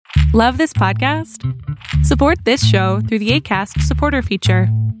Love this podcast? Support this show through the Acast supporter feature.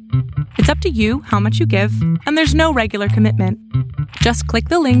 It's up to you how much you give, and there's no regular commitment. Just click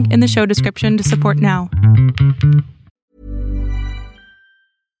the link in the show description to support now.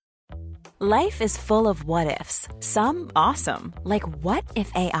 Life is full of what-ifs. Some awesome, like what if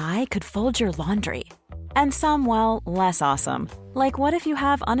AI could fold your laundry? And some, well, less awesome, like what if you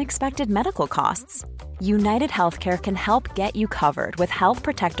have unexpected medical costs? United Healthcare can help get you covered with Health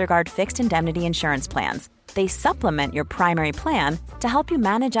Protector Guard fixed indemnity insurance plans. They supplement your primary plan to help you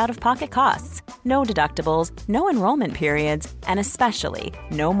manage out-of-pocket costs. No deductibles, no enrollment periods, and especially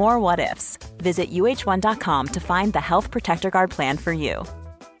no more what-ifs. Visit uh1.com to find the Health Protector Guard plan for you.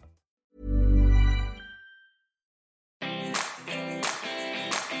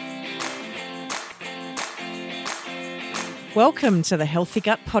 Welcome to the Healthy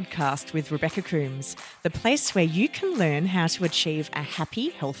Gut Podcast with Rebecca Coombs, the place where you can learn how to achieve a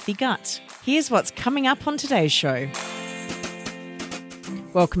happy, healthy gut. Here's what's coming up on today's show.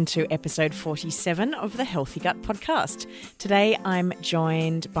 Welcome to episode 47 of the Healthy Gut Podcast. Today I'm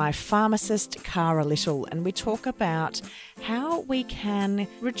joined by pharmacist Cara Little, and we talk about how we can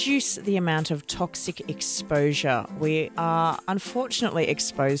reduce the amount of toxic exposure we are unfortunately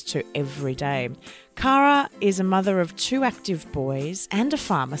exposed to every day. Cara is a mother of 2 active boys and a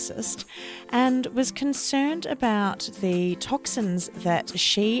pharmacist, and was concerned about the toxins that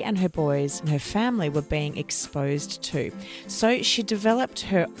she and her boys and her family were being exposed to. So she developed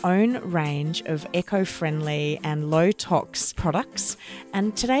her own range of eco-friendly and low-tox products,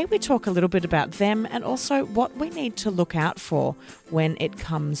 and today we talk a little bit about them and also what we need to look out for when it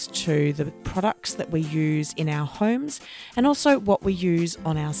comes to the products that we use in our homes and also what we use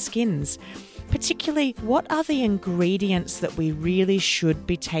on our skins. Particularly, what are the ingredients that we really should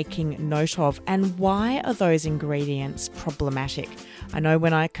be taking note of, and why are those ingredients problematic? I know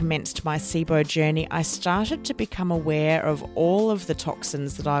when I commenced my SIBO journey, I started to become aware of all of the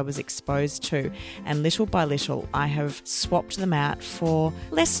toxins that I was exposed to, and little by little I have swapped them out for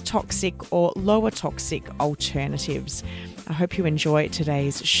less toxic or lower toxic alternatives. I hope you enjoy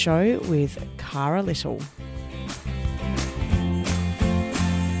today's show with Cara Little.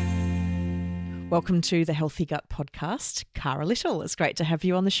 Welcome to the Healthy Gut Podcast, Cara Little. It's great to have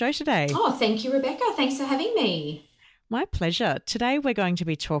you on the show today. Oh, thank you, Rebecca. Thanks for having me. My pleasure. Today we're going to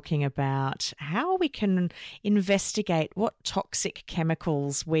be talking about how we can investigate what toxic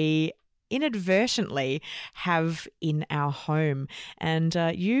chemicals we inadvertently have in our home. And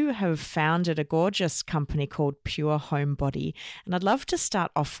you have founded a gorgeous company called Pure Home Body. And I'd love to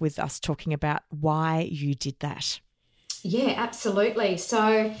start off with us talking about why you did that. Yeah, absolutely.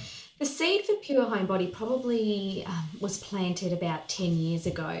 So the seed for Pure Home Body probably was planted about 10 years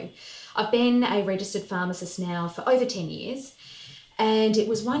ago. I've been a registered pharmacist now for over 10 years. And it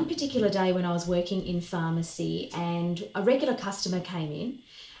was one particular day when I was working in pharmacy and a regular customer came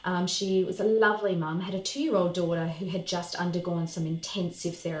in. She was a lovely mum, had a 2-year-old daughter who had just undergone some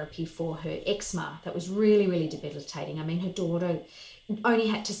intensive therapy for her eczema that was really, really debilitating. I mean, her daughter only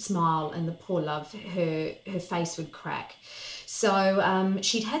had to smile and the poor love, her face would crack. So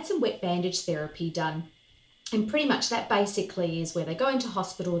she'd had some wet bandage therapy done, and pretty much that basically is where they go into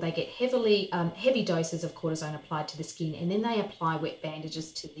hospital, they get heavy doses of cortisone applied to the skin, and then they apply wet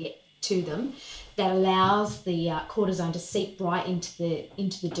bandages to them that allows the cortisone to seep right into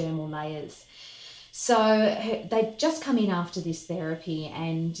the dermal layers. So they'd just come in after this therapy,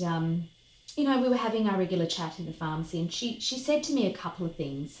 and we were having our regular chat in the pharmacy, and she said to me a couple of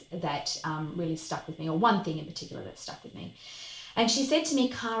things that really stuck with me, or one thing in particular that stuck with me. And she said to me,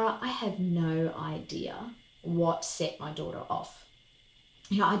 Cara, I have no idea what set my daughter off.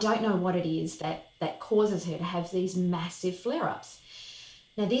 I don't know what it is that causes her to have these massive flare-ups.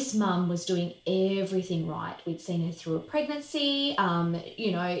 Now, this mum was doing everything right. We'd seen her through a pregnancy.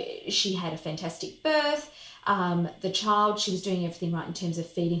 She had a fantastic birth. The child, she was doing everything right in terms of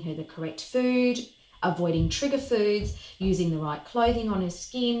feeding her the correct food, avoiding trigger foods, using the right clothing on her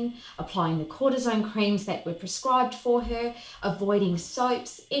skin, applying the cortisone creams that were prescribed for her, avoiding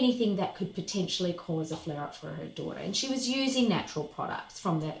soaps, anything that could potentially cause a flare-up for her daughter. And she was using natural products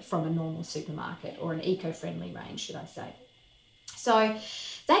from a normal supermarket, or an eco-friendly range, should I say. So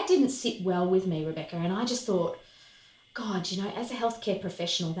that didn't sit well with me, Rebecca, and I just thought, God, as a healthcare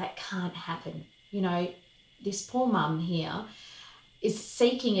professional, that can't happen. This poor mum here is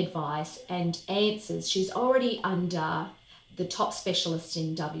seeking advice and answers. She's already under the top specialist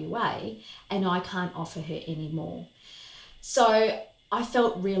in WA, and I can't offer her any more. So I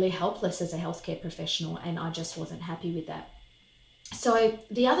felt really helpless as a healthcare professional, and I just wasn't happy with that. So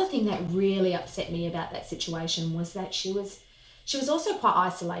the other thing that really upset me about that situation was that she was she was also quite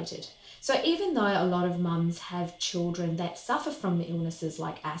isolated. So even though a lot of mums have children that suffer from illnesses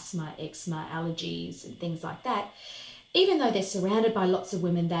like asthma, eczema, allergies and things like that, even though they're surrounded by lots of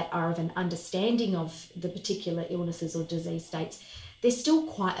women that are of an understanding of the particular illnesses or disease states, they're still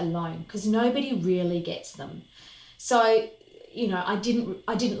quite alone because nobody really gets them. So, you know, I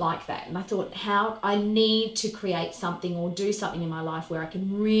didn't like that. And I thought, how I need to create something or do something in my life where I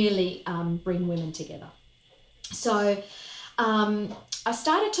can really bring women together. So I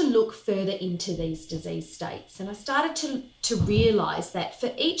started to look further into these disease states, and I started to realize that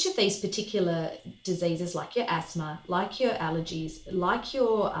for each of these particular diseases, like your asthma, like your allergies, like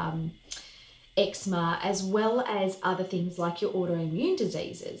your eczema, as well as other things like your autoimmune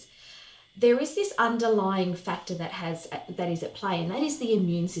diseases, there is this underlying factor that is at play, and that is the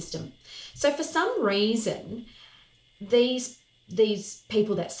immune system. So for some reason, these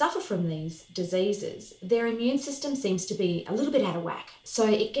people that suffer from these diseases, their immune system seems to be a little bit out of whack. So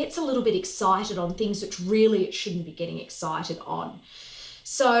it gets a little bit excited on things which really it shouldn't be getting excited on.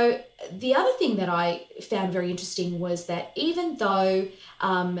 So the other thing that I found very interesting was that even though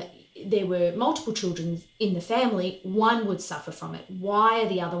there were multiple children in the family, one would suffer from it. Why are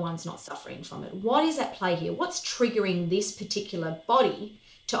the other ones not suffering from it? What is at play here? What's triggering this particular body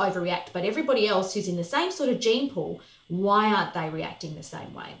to overreact? But everybody else who's in the same sort of gene pool, why aren't they reacting the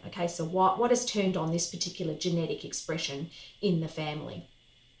same way? Okay, so what has turned on this particular genetic expression in the family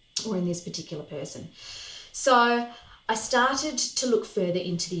or in this particular person? So I started to look further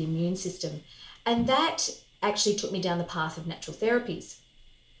into the immune system, and that actually took me down the path of natural therapies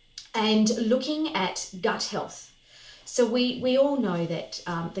and looking at gut health. So we all know that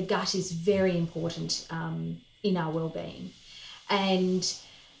the gut is very important in our well-being. And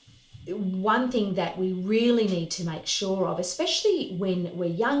one thing that we really need to make sure of, especially when we're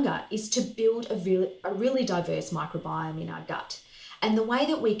younger, is to build a really diverse microbiome in our gut. And the way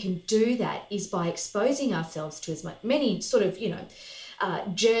that we can do that is by exposing ourselves to as many sort of,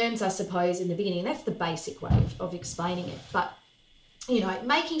 germs, I suppose, in the beginning. That's the basic way of explaining it. But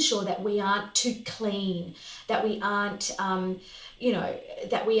making sure that we aren't too clean, that we aren't,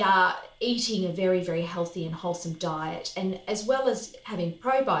 that we are eating a very, very healthy and wholesome diet, and as well as having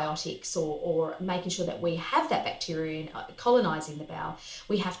probiotics or making sure that we have that bacteria colonizing the bowel,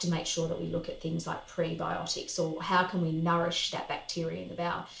 we have to make sure that we look at things like prebiotics, or how can we nourish that bacteria in the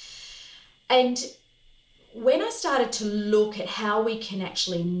bowel. And when I started to look at how we can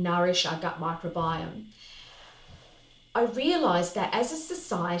actually nourish our gut microbiome, I realized that as a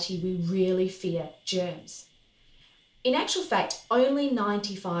society, we really fear germs. In actual fact, only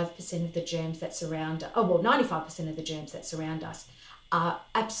 95% of the germs that surround us, 95% of the germs that surround us are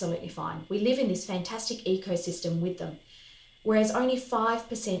absolutely fine. We live in this fantastic ecosystem with them, whereas only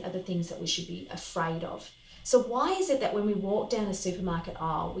 5% are the things that we should be afraid of. So why is it that when we walk down a supermarket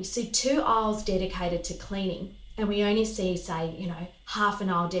aisle, we see 2 aisles dedicated to cleaning, and we only see, say, half an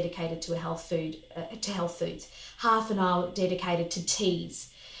aisle dedicated to health foods, half an aisle dedicated to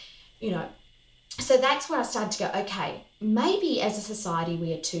teas, So that's where I started to go, okay, maybe as a society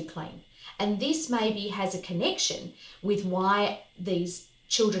we are too clean. And this maybe has a connection with why these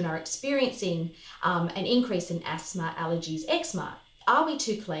children are experiencing an increase in asthma, allergies, eczema. Are we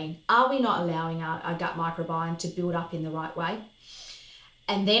too clean? Are we not allowing our gut microbiome to build up in the right way?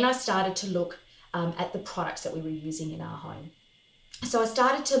 And then I started to look at the products that we were using in our home. So I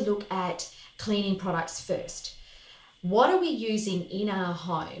started to look at cleaning products first. What are we using in our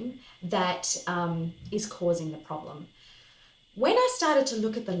home that is causing the problem? When I started to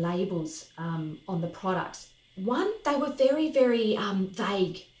look at the labels on the products, one, they were very, very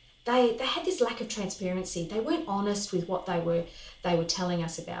vague. They had this lack of transparency. They weren't honest with what they were telling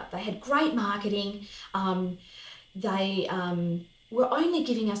us about. They had great marketing. They were only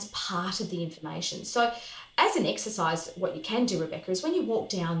giving us part of the information. So as an exercise, what you can do, Rebecca, is when you walk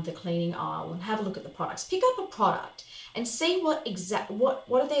down the cleaning aisle and have a look at the products, pick up a product and see what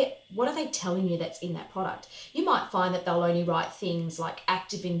are they telling you that's in that product. You might find that they'll only write things like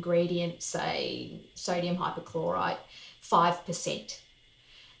active ingredient, say sodium hypochlorite, 5%.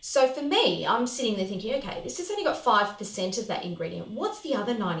 So for me, I'm sitting there thinking, okay, this has only got 5% of that ingredient. What's the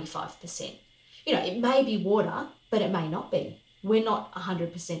other 95%? It may be water, but it may not be. We're not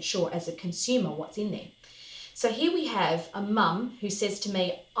 100% sure as a consumer what's in there. So here we have a mum who says to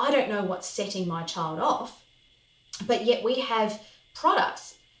me, I don't know what's setting my child off, but yet we have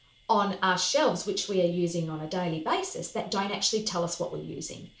products on our shelves which we are using on a daily basis that don't actually tell us what we're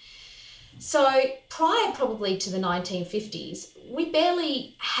using. So prior probably to the 1950s, we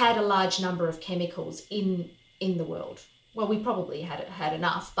barely had a large number of chemicals in the world. Well, we probably had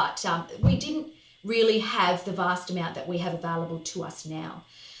enough, but we really have the vast amount that we have available to us now.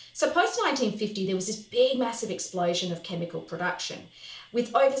 So post-1950, there was this big, massive explosion of chemical production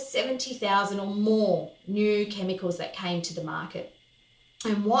with over 70,000 or more new chemicals that came to the market.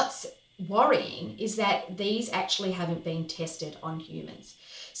 And what's worrying is that these actually haven't been tested on humans.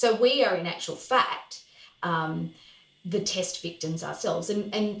 So we are, in actual fact, the test victims ourselves.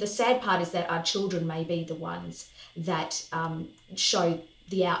 And the sad part is that our children may be the ones that show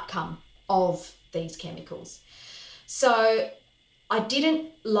the outcome of these chemicals. So I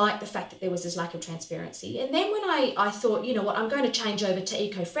didn't like the fact that there was this lack of transparency. And then when I thought, you know what, I'm going to change over to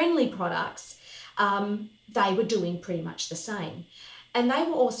eco-friendly products, they were doing pretty much the same. And they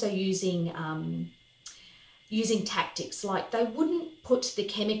were also using tactics like they wouldn't put the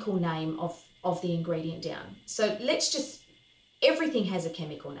chemical name of the ingredient down. So everything has a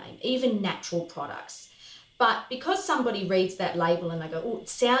chemical name, even natural products. But because somebody reads that label and they go, oh, it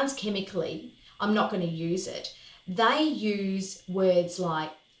sounds chemically, I'm not going to use it. They use words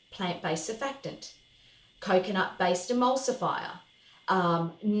like plant-based surfactant, coconut-based emulsifier,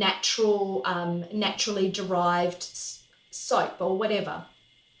 naturally derived soap or whatever.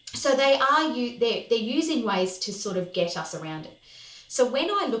 So they're using ways to sort of get us around it. So when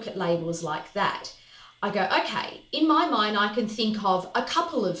I look at labels like that, I go, okay, in my mind, I can think of a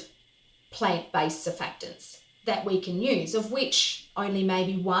couple of plant-based surfactants that we can use, of which only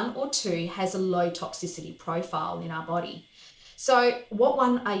maybe one or two has a low toxicity profile in our body. So what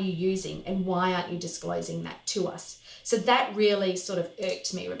one are you using and why aren't you disclosing that to us? So that really sort of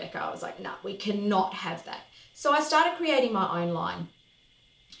irked me, Rebecca. I was like, no, we cannot have that. So I started creating my own line.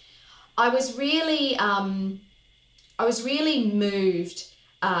 I was really moved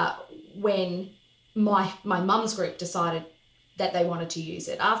when my mum's group decided that they wanted to use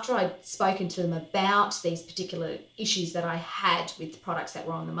it. After I'd spoken to them about these particular issues that I had with the products that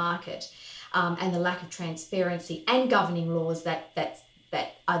were on the market, and the lack of transparency and governing laws that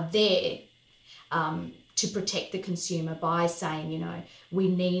are there to protect the consumer by saying, you know, we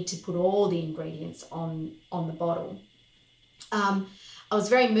need to put all the ingredients on the bottle. I was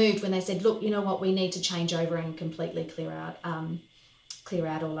very moved when they said, look, you know what, we need to change over and completely clear out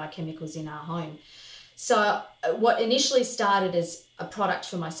all our chemicals in our home. So what initially started as a product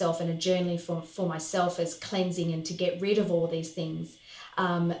for myself and a journey for myself as cleansing and to get rid of all these things,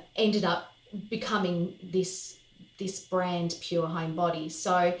 ended up becoming this brand, Pure Home Body.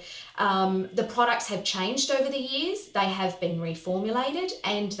 So the products have changed over the years. They have been reformulated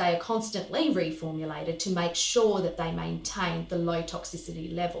and they are constantly reformulated to make sure that they maintain the low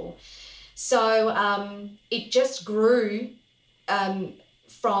toxicity level. So it just grew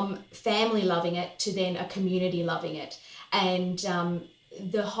from family loving it to then a community loving it. And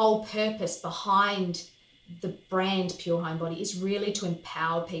the whole purpose behind the brand Pure Home Body is really to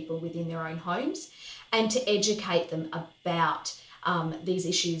empower people within their own homes and to educate them about these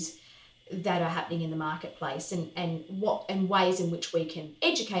issues that are happening in the marketplace and ways in which we can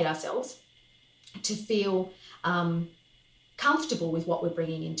educate ourselves to feel comfortable with what we're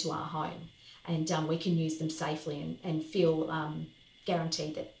bringing into our home, and we can use them safely and feel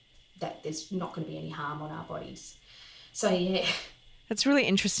guaranteed that there's not going to be any harm on our bodies. So yeah. It's really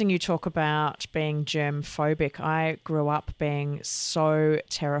interesting you talk about being germ phobic. I grew up being so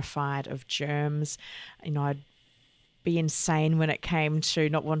terrified of germs. You know, I'd be insane when it came to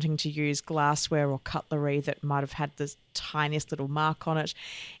not wanting to use glassware or cutlery that might have had the tiniest little mark on it.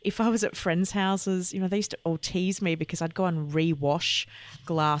 If I was at friends' houses, you know, they used to all tease me because I'd go and rewash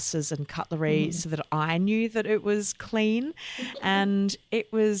glasses and cutlery so that I knew that it was clean. And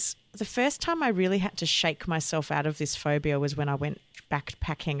it was the first time I really had to shake myself out of this phobia was when I went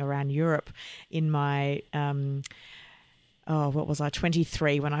backpacking around Europe in my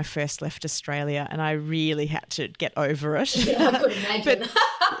 23 when I first left Australia, and I really had to get over it. Yeah, I could imagine.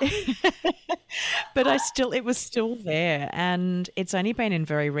 But it was still there, and it's only been in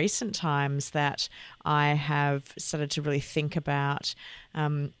very recent times that I have started to really think about,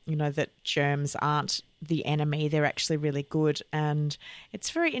 that germs aren't the enemy, they're actually really good. And it's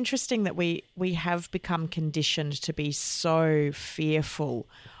very interesting that we have become conditioned to be so fearful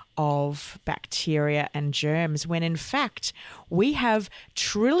of bacteria and germs when in fact we have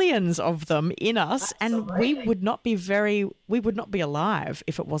trillions of them in us. Absolutely. And we would not be alive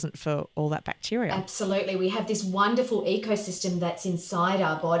if it wasn't for all that bacteria. Absolutely. We have this wonderful ecosystem that's inside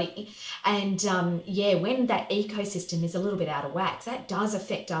our body, and when that ecosystem is a little bit out of whack, that does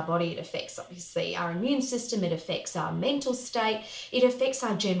affect our body. It affects obviously our immune system, it affects our mental state, it affects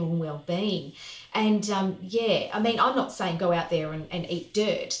our general well-being. And I'm not saying go out there and eat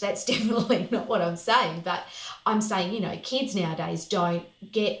dirt. That's definitely not what I'm saying. But I'm saying, kids nowadays don't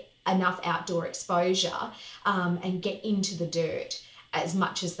get enough outdoor exposure and get into the dirt as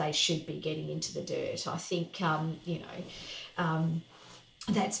much as they should be getting into the dirt. I think,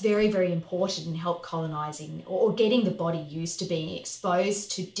 that's very, very important in help colonising or getting the body used to being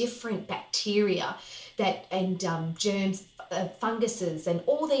exposed to different bacteria and germs, funguses, and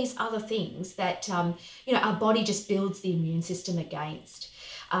all these other things that, our body just builds the immune system against.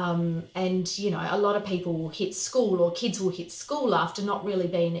 And, a lot of people will hit school, or kids will hit school after not really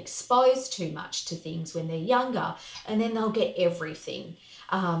being exposed too much to things when they're younger, and then they'll get everything.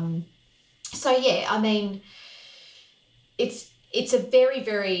 It's a very,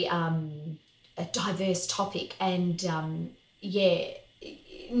 very a diverse topic, and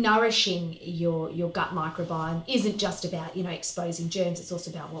nourishing your gut microbiome isn't just about, exposing germs. It's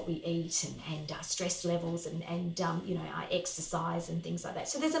also about what we eat and stress levels and our exercise and things like that.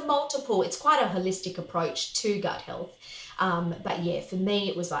 So there's it's quite a holistic approach to gut health. But yeah, for me,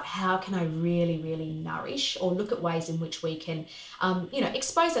 it was like, how can I really, really nourish, or look at ways in which we can,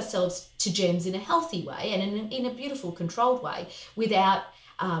 expose ourselves to germs in a healthy way and in a beautiful, controlled way without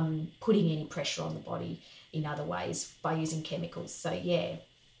putting any pressure on the body in other ways by using chemicals. So yeah.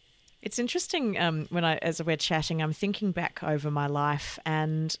 It's interesting as we're chatting, I'm thinking back over my life,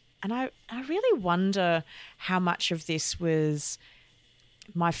 and I really wonder how much of this was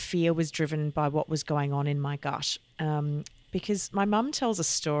my fear was driven by what was going on in my gut. Because my mum tells a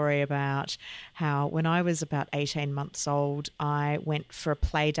story about how when I was about 18 months old, I went for a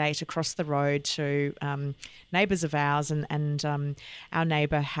play date across the road to neighbours of ours, and our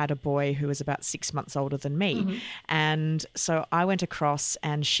neighbour had a boy who was about 6 months older than me. Mm-hmm. And so I went across,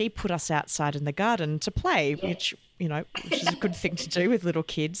 and she put us outside in the garden to play, which is a good thing to do with little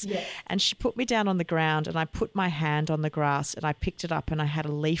kids. Yeah. And she put me down on the ground, and I put my hand on the grass, and I picked it up, and I had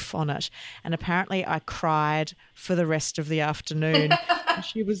a leaf on it. And apparently I cried for the rest of the afternoon. And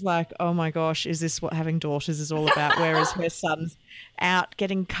she was like, oh my gosh, is this what having daughters is all about? Whereas her son's out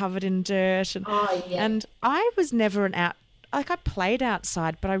getting covered in dirt. And I was never I played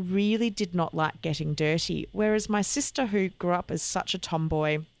outside, but I really did not like getting dirty. Whereas my sister, who grew up as such a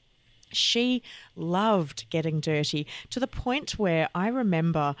tomboy, she loved getting dirty, to the point where I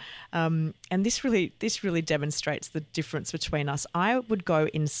remember, and this really demonstrates the difference between us. I would go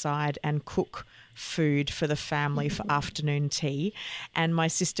inside and cook food for the family for afternoon tea, and my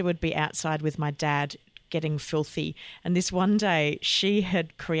sister would be outside with my dad getting filthy. And this one day, she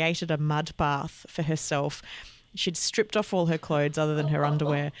had created a mud bath for herself. She'd stripped off all her clothes other than her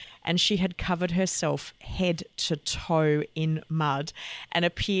underwear, and she had covered herself head to toe in mud and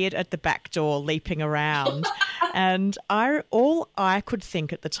appeared at the back door leaping around. And all I could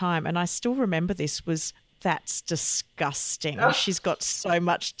think at the time, and I still remember this, was, that's disgusting. She's got so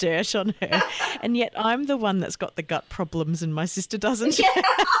much dirt on her. And yet I'm the one that's got the gut problems and my sister doesn't. And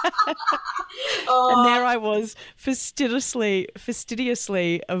there I was fastidiously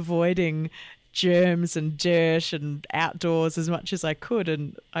avoiding germs and dirt and outdoors as much as I could,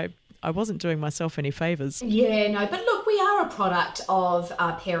 and I wasn't doing myself any favours. Yeah, no, but look, we are a product of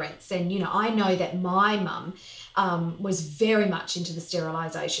our parents, and I know that my mum was very much into the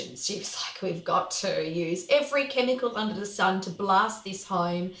sterilisation. She was like, we've got to use every chemical under the sun to blast this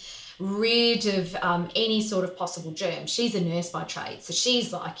home, rid of any sort of possible germ. She's a nurse by trade, so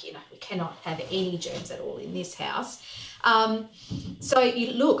she's like, we cannot have any germs at all in this house. It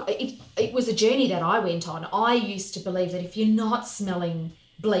was a journey that I went on. I used to believe that if you're not smelling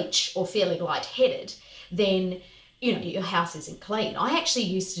bleach or feeling lightheaded, then your house isn't clean. I actually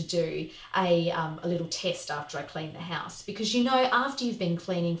used to do a little test after I cleaned the house, because after you've been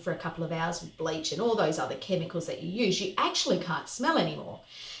cleaning for a couple of hours with bleach and all those other chemicals that you use, you actually can't smell anymore.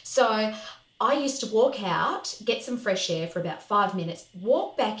 So I used to walk out, get some fresh air for about 5 minutes,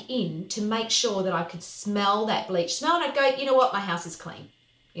 walk back in to make sure that I could smell that bleach smell, and I'd go, you know what, my house is clean.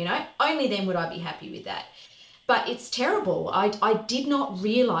 Only then would I be happy with that. But it's terrible. I did not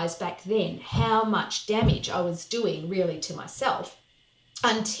realise back then how much damage I was doing really to myself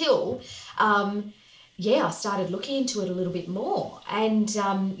until, I started looking into it a little bit more. And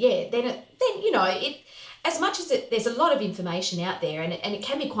then as much as there's a lot of information out there, and it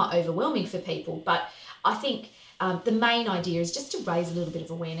can be quite overwhelming for people, but I think the main idea is just to raise a little bit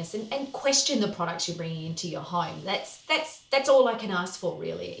of awareness and question the products you're bringing into your home. That's all I can ask for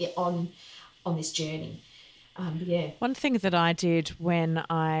really on this journey. One thing that I did when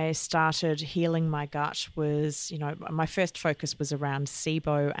I started healing my gut was, my first focus was around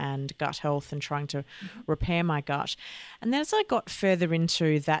SIBO and gut health and trying to repair my gut. And then as I got further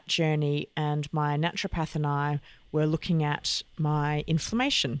into that journey, and my naturopath and I were looking at my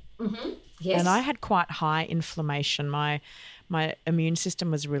inflammation. Mm-hmm. Yes. And I had quite high inflammation. My my immune system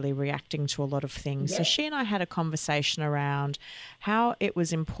was really reacting to a lot of things. So she and I had a conversation around how it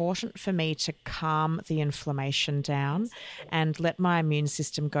was important for me to calm the inflammation down and let my immune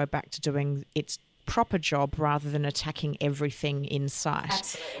system go back to doing its proper job rather than attacking everything in sight.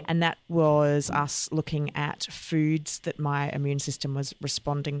 Absolutely. And that was us looking at foods that my immune system was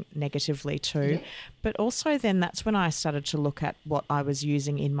responding negatively to. Yeah. But also then that's when I started to look at what I was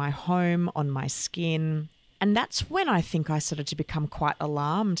using in my home, on my skin. And that's when I think I started to become quite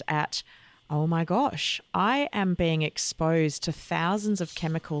alarmed at, oh my gosh, I am being exposed to thousands of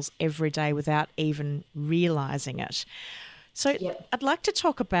chemicals every day without even realizing it. So I'd like to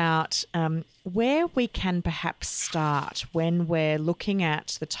talk about where we can perhaps start when we're looking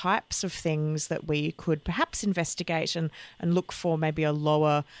at the types of things that we could perhaps investigate and look for maybe a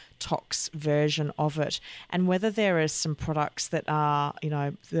lower tox version of it, and whether there are some products that are,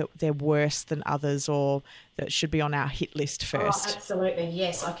 they're worse than others or that should be on our hit list first. Oh, absolutely.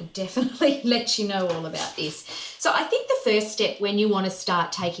 Yes, I could definitely let you know all about this. So I think the first step when you want to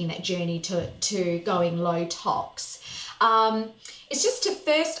start taking that journey to going low tox, it's just to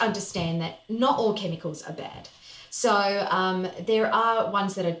first understand that not all chemicals are bad. So there are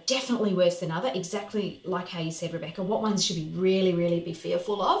ones that are definitely worse than other, exactly like how you said, Rebecca. What ones should we really, really be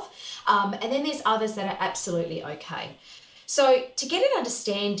fearful of? And then there's others that are absolutely okay. So to get an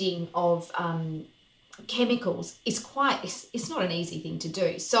understanding of chemicals is it's not an easy thing to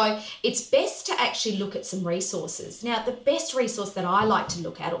do. So it's best to actually look at some resources. Now, the best resource that I like to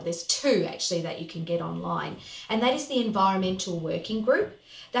look at, or there's two actually that you can get online, and that is the Environmental Working Group.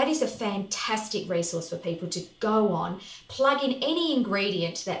 That is a fantastic resource for people to go on, plug in any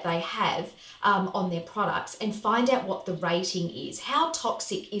ingredient that they have on their products and find out what the rating is. How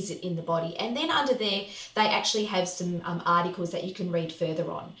toxic is it in the body? And then under there, they actually have some articles that you can read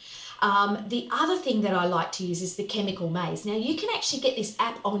further on. The other thing that I like to use is the Chemical Maze. Now, you can actually get this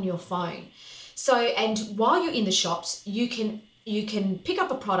app on your phone. So, and while you're in the shops, you can pick up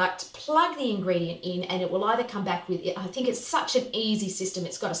a product, plug the ingredient in, and it will either come back with, I think it's such an easy system.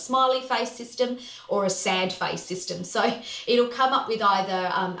 It's got a smiley face system or a sad face system. So it'll come up with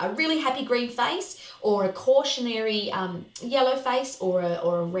either a really happy green face or a cautionary yellow face or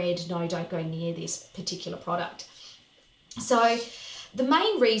a red, no, don't go near this particular product. So the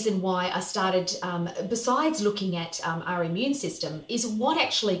main reason why I started, besides looking at our immune system, is what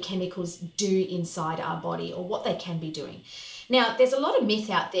actually chemicals do inside our body or what they can be doing. Now, there's a lot of myth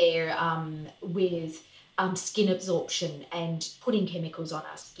out there with skin absorption and putting chemicals on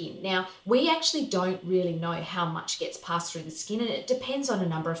our skin. Now, we actually don't really know how much gets passed through the skin, and it depends on a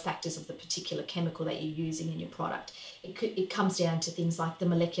number of factors of the particular chemical that you're using in your product. It comes down to things like the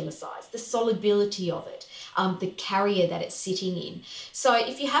molecular size, the solubility of it, the carrier that it's sitting in. So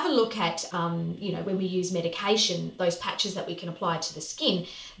if you have a look at, when we use medication, those patches that we can apply to the skin,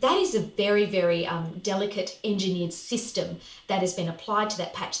 that is a very, very delicate engineered system that has been applied to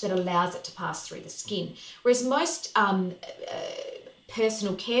that patch that allows it to pass through the skin. Whereas most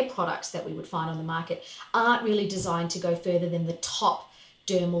personal care products that we would find on the market aren't really designed to go further than the top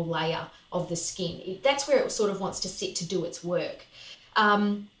dermal layer of the skin. That's where it sort of wants to sit to do its work.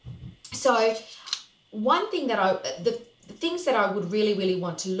 So one thing that the things that I would really, really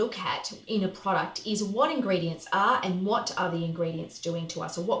want to look at in a product is what ingredients are and what are the ingredients doing to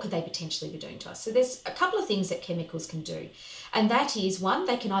us, or what could they potentially be doing to us. So there's a couple of things that chemicals can do. And that is, one,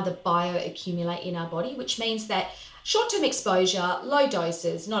 they can either bioaccumulate in our body, which means that short-term exposure, low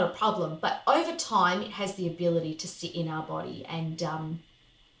doses, not a problem, but over time it has the ability to sit in our body and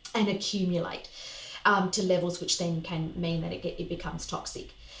accumulate to levels which then can mean that it becomes toxic.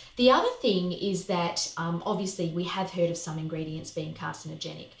 The other thing is that obviously we have heard of some ingredients being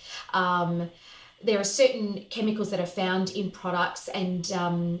carcinogenic. There are certain chemicals that are found in products and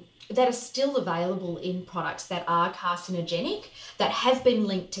that are still available in products that are carcinogenic, that have been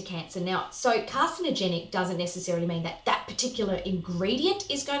linked to cancer. Now, so carcinogenic doesn't necessarily mean that that particular ingredient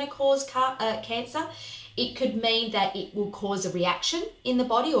is going to cause cancer. It could mean that it will cause a reaction in the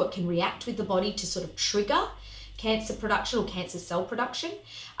body, or it can react with the body to sort of trigger cancer production or cancer cell production.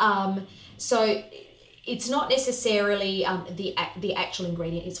 So it's not necessarily the actual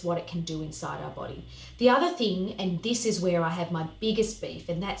ingredient, it's what it can do inside our body. The other thing, and this is where I have my biggest beef,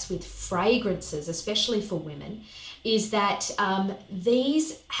 and that's with fragrances, especially for women, is that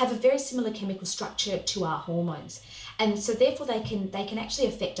these have a very similar chemical structure to our hormones. And so therefore they can actually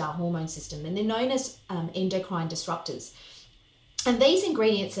affect our hormone system, and they're known as endocrine disruptors. And these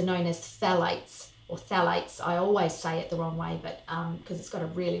ingredients are known as phthalates or phthalates. I always say it the wrong way, but because it's got a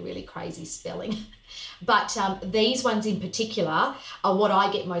really, really crazy spelling. But these ones in particular are what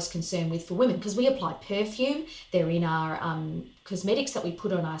I get most concerned with for women, because we apply perfume. They're in our cosmetics that we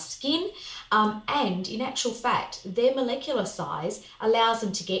put on our skin. And in actual fact, their molecular size allows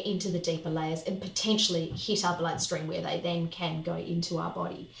them to get into the deeper layers and potentially hit our bloodstream, where they then can go into our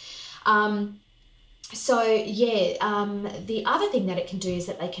body. The other thing that it can do is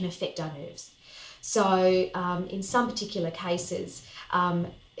that they can affect our nerves. So in some particular cases,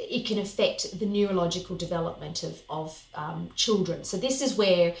 it can affect the neurological development of children. So this is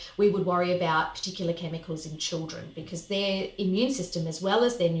where we would worry about particular chemicals in children, because their immune system, as well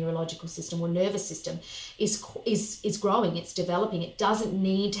as their neurological system or nervous system, is growing, it's developing. It doesn't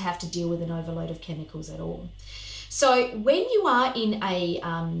need to have to deal with an overload of chemicals at all. So when you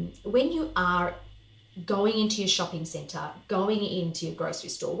are going into your shopping centre, going into your grocery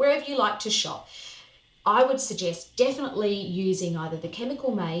store, wherever you like to shop, I would suggest definitely using either the Chemical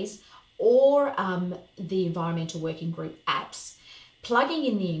Maze or the Environmental Working Group apps, plugging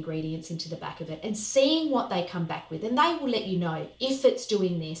in the ingredients into the back of it and seeing what they come back with. And they will let you know if it's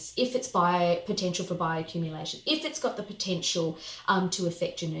doing this, if it's potential for bioaccumulation, if it's got the potential to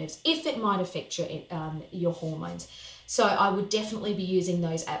affect your nerves, if it might affect your hormones. So I would definitely be using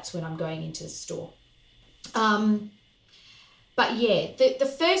those apps when I'm going into the store. But yeah, the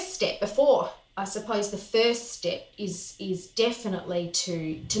first step is definitely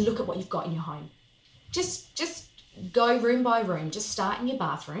to look at what you've got in your home. Just go room by room. Just start in your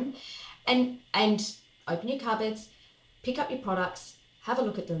bathroom and open your cupboards, pick up your products, have a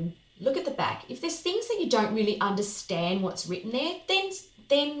look at them, look at the back. If there's things that you don't really understand what's written there, then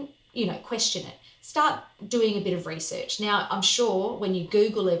question it. Start doing a bit of research. Now, I'm sure when you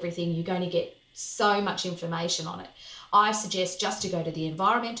Google everything, you're going to get so much information on it. I suggest just to go to the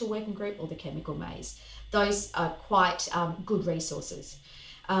Environmental Working Group or the Chemical Maze. Those are quite good resources.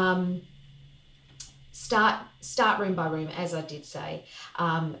 Start room by room, as I did say,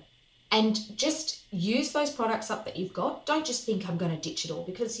 and just use those products up that you've got. Don't just think I'm going to ditch it all,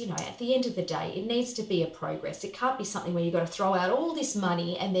 because, at the end of the day, it needs to be a progress. It can't be something where you've got to throw out all this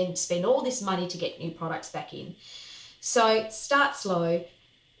money and then spend all this money to get new products back in. So start slow,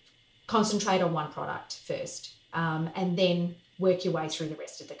 concentrate on one product first, and then work your way through the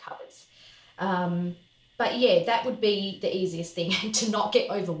rest of the cupboards. But yeah, that would be the easiest thing, to not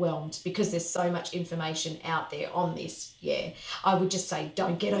get overwhelmed, because there's so much information out there on this. Yeah, I would just say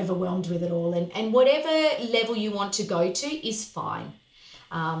don't get overwhelmed with it all, and whatever level you want to go to is fine.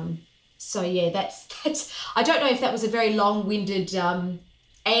 So yeah, that's I don't know if that was a very long-winded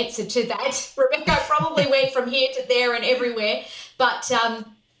answer to that. Rebecca probably went from here to there and everywhere, but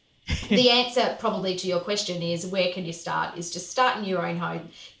the answer probably to your question is, where can you start? Is just start in your own home.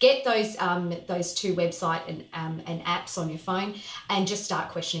 Get those two website and apps on your phone, and just start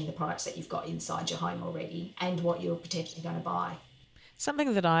questioning the products that you've got inside your home already and what you're potentially going to buy.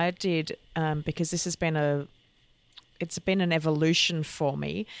 Something that I did, because this has been it's been an evolution for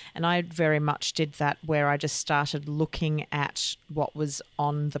me, and I very much did that, where I just started looking at what was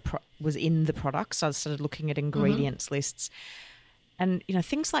was in the products. I started looking at ingredients lists. And,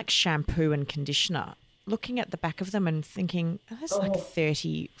 things like shampoo and conditioner, looking at the back of them and thinking, there's like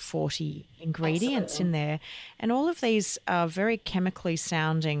 30, 40 ingredients in there. And all of these are very chemically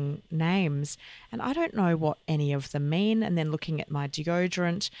sounding names. And I don't know what any of them mean. And then looking at my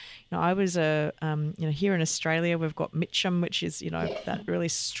deodorant, I was here in Australia, we've got Mitchum, which is, that really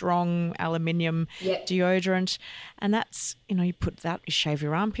strong aluminium deodorant. And that's, you put that, you shave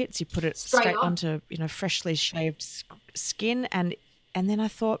your armpits, you put it straight onto, freshly shaved skin. And then I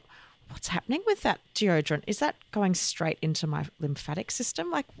thought, what's happening with that deodorant? Is that going straight into my lymphatic system?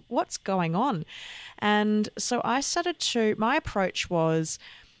 Like, what's going on? And so my approach was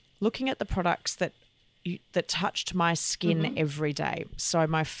looking at the products that touched my skin every day. So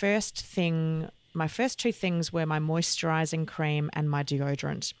my first two things were my moisturizing cream and my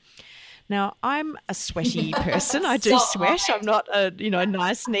deodorant. Now, I'm a sweaty person. I do sweat. I'm not a,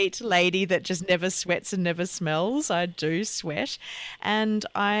 nice, neat lady that just never sweats and never smells. I do sweat. And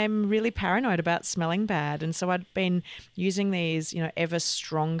I'm really paranoid about smelling bad. And so I'd been using these, ever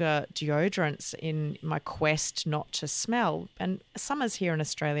stronger deodorants in my quest not to smell. And summers here in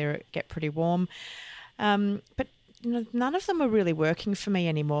Australia get pretty warm. But none of them are really working for me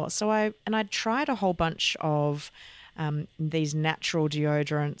anymore. So I'd tried a whole bunch of these natural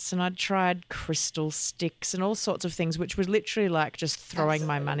deodorants, and I'd tried crystal sticks and all sorts of things, which was literally like just throwing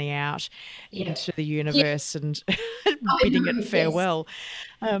my money out into the universe and bidding it farewell.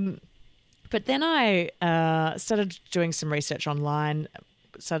 But then I started doing some research online,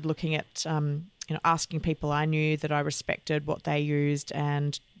 started looking at asking people I knew that I respected what they used,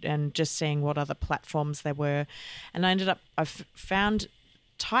 and just seeing what other platforms there were. And I've found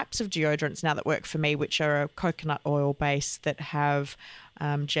types of deodorants now that work for me, which are a coconut oil base that have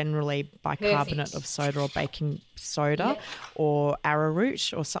generally bicarbonate of soda or baking soda or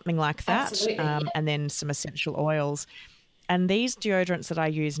arrowroot or something like that, and then some essential oils. And these deodorants that I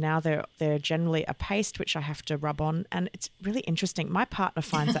use now, they're generally a paste which I have to rub on, and it's really interesting. My partner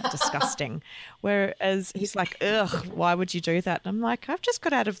finds that disgusting, whereas he's like, "Ugh, why would you do that?" And I'm like, "I've just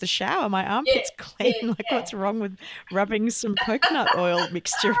got out of the shower. My armpit's clean. What's wrong with rubbing some coconut oil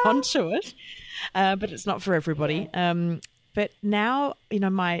mixture onto it?" But it's not for everybody. But now,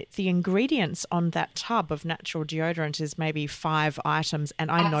 the ingredients on that tub of natural deodorant is maybe 5 items, and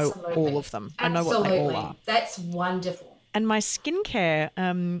I know all of them. I know what they all are. That's wonderful. And my skincare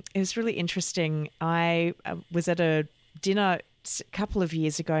is really interesting. I was at a dinner a couple of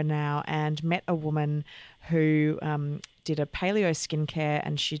years ago now and met a woman who did a paleo skincare,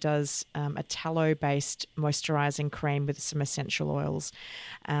 and she does a tallow-based moisturising cream with some essential oils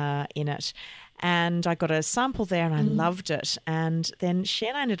in it. And I got a sample there and I loved it. And then she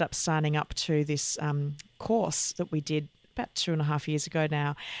and I ended up signing up to this course that we did about 2.5 years ago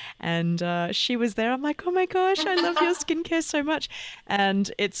now, and she was there. I'm like, oh my gosh, I love your skincare so much,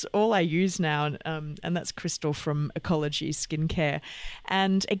 and it's all I use now, and that's Crystal from Ecology Skincare.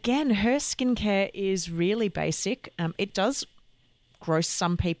 And again, her skincare is really basic. It does gross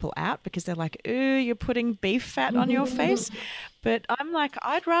some people out because they're like, ooh, you're putting beef fat on your face. But I'm like,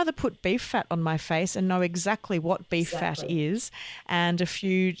 I'd rather put beef fat on my face and know exactly what beef fat is and a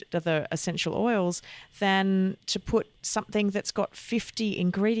few other essential oils than to put something that's got 50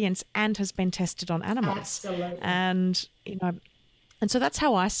 ingredients and has been tested on animals. Absolutely. And, and so that's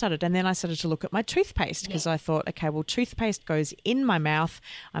how I started. And then I started to look at my toothpaste because I thought, okay, well, toothpaste goes in my mouth.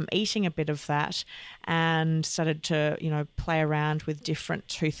 I'm eating a bit of that, and started to, play around with different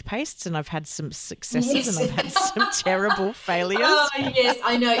toothpastes. And I've had some successes and I've had some terrible failures. Oh, yes,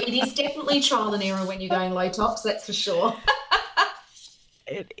 I know. It is definitely trial and error when you're going low tox, that's for sure.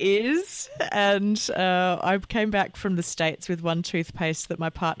 It is. And I came back from the States with one toothpaste that my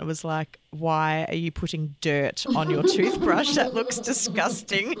partner was like, why are you putting dirt on your toothbrush? That looks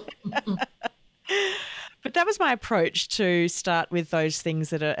disgusting. But that was my approach, to start with those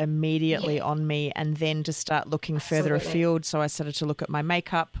things that are immediately on me, and then to start looking further afield. So I started to look at my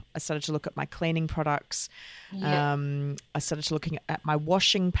makeup. I started to look at my cleaning products. I started to looking at my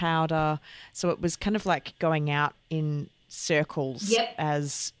washing powder. So it was kind of like going out in circles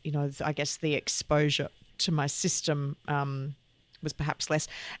as, I guess the exposure to my system was perhaps less.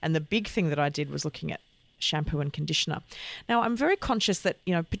 And the big thing that I did was looking at shampoo and conditioner. Now, I'm very conscious that,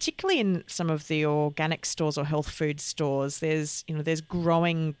 particularly in some of the organic stores or health food stores, there's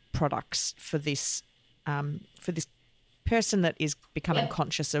growing products for this person that is becoming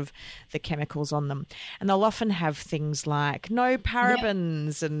conscious of the chemicals on them. And they'll often have things like no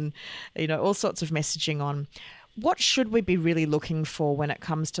parabens and, all sorts of messaging on. What should we be really looking for when it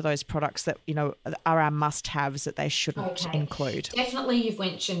comes to those products that, are our must-haves that they shouldn't include? Definitely, you've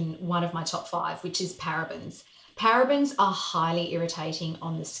mentioned one of my top 5, which is parabens. Parabens are highly irritating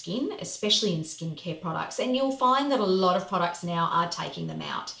on the skin, especially in skincare products. And you'll find that a lot of products now are taking them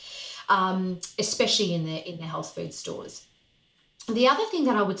out, especially in the health food stores. The other thing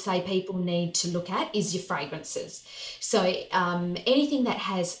that I would say people need to look at is your fragrances. So anything that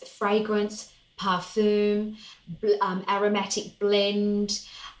has fragrance, parfum, aromatic blend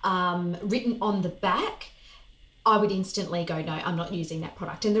written on the back, I would instantly go, no, I'm not using that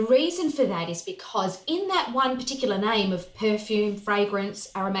product. And the reason for that is because in that one particular name of perfume,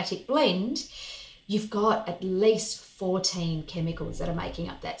 fragrance, aromatic blend, you've got at least 14 chemicals that are making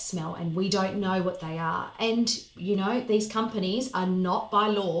up that smell, and we don't know what they are. And, these companies are not by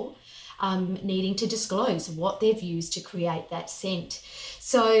law needing to disclose what they've used to create that scent.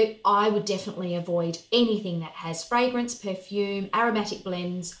 So I would definitely avoid anything that has fragrance, perfume, aromatic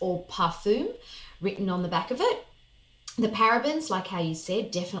blends, or parfum written on the back of it. The parabens, like how you said,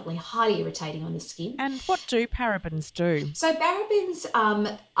 definitely highly irritating on the skin. And what do parabens do? So parabens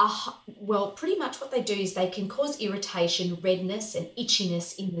are, pretty much what they do is they can cause irritation, redness, and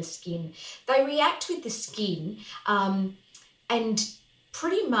itchiness in the skin. They react with the skin and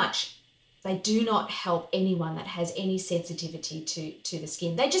pretty much they do not help anyone that has any sensitivity to the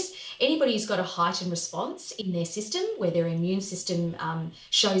skin. Anybody who's got a heightened response in their system, where their immune system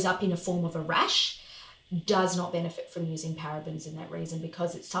shows up in a form of a rash, does not benefit from using parabens in that reason,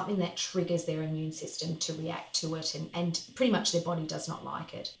 because it's something that triggers their immune system to react to it, and pretty much their body does not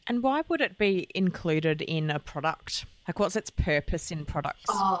like it. And why would it be included in a product? Like, what's its purpose in products?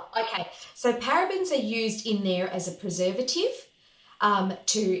 Oh, okay. So parabens are used in there as a preservative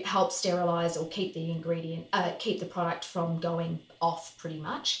to help sterilise or keep keep the product from going off pretty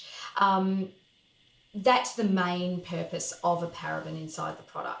much. That's the main purpose of a paraben inside the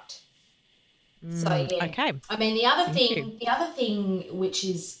product. So yeah, okay. I mean the other thing which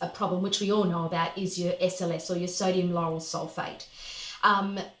is a problem, which we all know about, is your SLS or your sodium lauryl sulfate.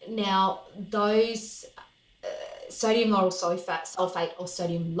 Now those sodium lauryl sulfate or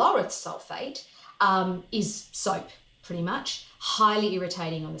sodium laureth sulfate is soap, pretty much. Highly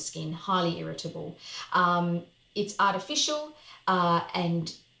irritating on the skin, highly irritable. It's artificial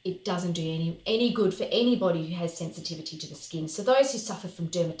and it doesn't do any good for anybody who has sensitivity to the skin. So those who suffer from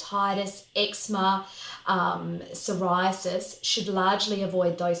dermatitis, eczema, psoriasis should largely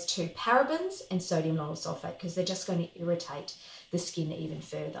avoid those two, parabens and sodium lauryl sulfate, because they're just going to irritate the skin even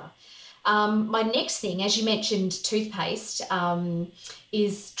further. My next thing, as you mentioned, toothpaste,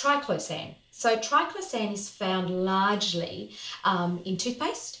 is triclosan. So triclosan is found largely in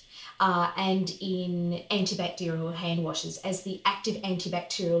toothpaste and in antibacterial hand washes as the active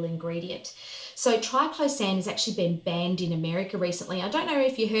antibacterial ingredient. So triclosan has actually been banned in America recently. I don't know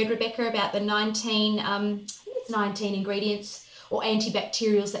if you heard, Rebecca, about the 19 ingredients or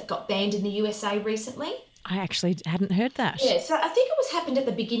antibacterials that got banned in the USA recently. I actually hadn't heard that. Yeah, so I think it happened at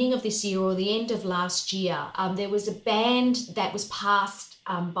the beginning of this year or the end of last year. There was a ban that was passed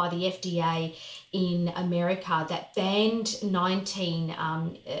by the FDA in America that banned 19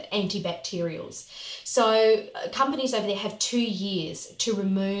 antibacterials. So companies over there have 2 years to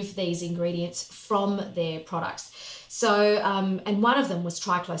remove these ingredients from their products. So, and one of them was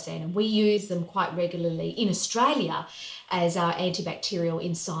triclosan, and we use them quite regularly in Australia as our antibacterial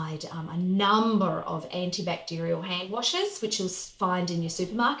inside a number of antibacterial hand washes, which you'll find in your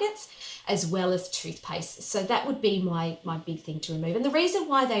supermarkets, as well as toothpaste. So that would be my big thing to remove. And the reason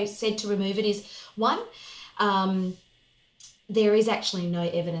why they said to remove it is, one, there is actually no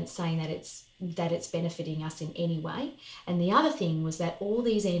evidence saying that it's benefiting us in any way. And the other thing was that all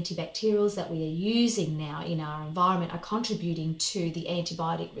these antibacterials that we are using now in our environment are contributing to the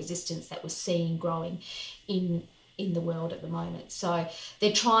antibiotic resistance that we're seeing growing in the world at the moment. So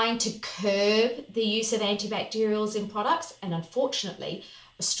they're trying to curb the use of antibacterials in products, and unfortunately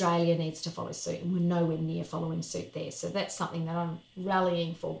Australia needs to follow suit, and we're nowhere near following suit there. So that's something that I'm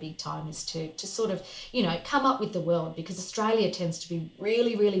rallying for big time, is to sort of, come up with the world, because Australia tends to be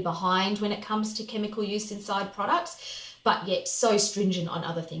really, really behind when it comes to chemical use inside products, but yet so stringent on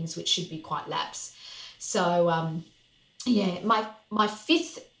other things which should be quite lax. So my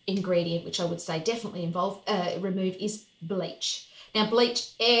fifth ingredient, which I would say definitely remove, is bleach. Now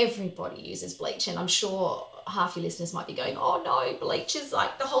bleach, everybody uses bleach, and I'm sure half your listeners might be going, oh no, bleach is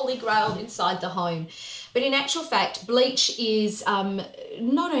like the holy grail inside the home. But in actual fact, bleach is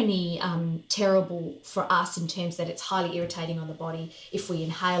not only terrible for us in terms that it's highly irritating on the body. If we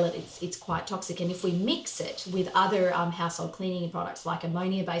inhale it, it's quite toxic. And if we mix it with other household cleaning products like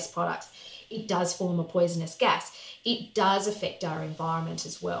ammonia-based products, it does form a poisonous gas. It does affect our environment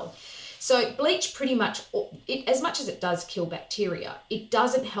as well. So bleach pretty much, as much as it does kill bacteria, it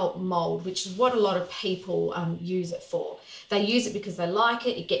doesn't help mold, which is what a lot of people use it for. They use it because they like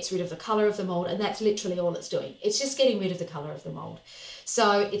it. It gets rid of the colour of the mold, and that's literally all it's doing. It's just getting rid of the colour of the mold.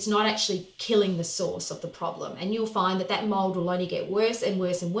 So it's not actually killing the source of the problem. And you'll find that mold will only get worse and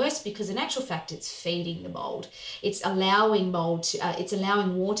worse and worse, because in actual fact, it's feeding the mold. It's allowing it's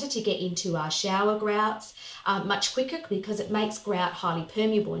allowing water to get into our shower grouts much quicker, because it makes grout highly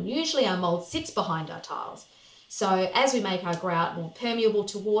permeable. And usually our mold sits behind our tiles. So as we make our grout more permeable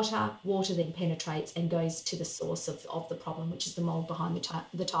to water, water then penetrates and goes to the source of the problem, which is the mold behind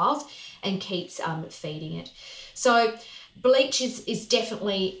the tiles, and keeps feeding it. So bleach is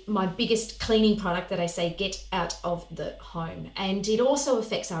definitely my biggest cleaning product that I say get out of the home. And it also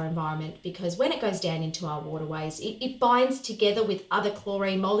affects our environment, because when it goes down into our waterways, it binds together with other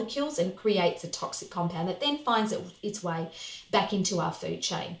chlorine molecules and creates a toxic compound that then finds its way back into our food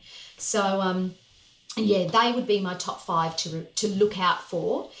chain. So they would be my top 5 to look out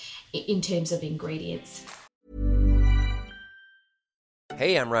for in terms of ingredients.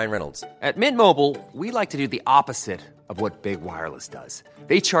 Hey, I'm Ryan Reynolds. At Mint Mobile, we like to do the opposite of what Big Wireless does.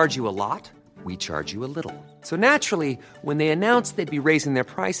 They charge you a lot, we charge you a little. So naturally, when they announced they'd be raising their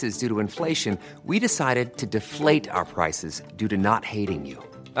prices due to inflation, we decided to deflate our prices due to not hating you.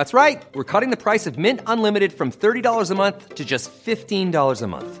 That's right. We're cutting the price of Mint Unlimited from $30 a month to just $15 a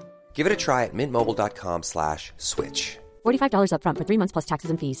month. Give it a try at mintmobile.com/switch. $45 up front for 3 months plus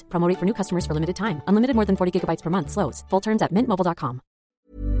taxes and fees. Promo rate for new customers for limited time. Unlimited more than 40 gigabytes per month. Slows full terms at mintmobile.com.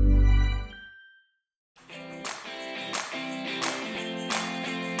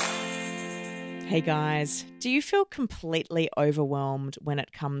 Hey guys, do you feel completely overwhelmed when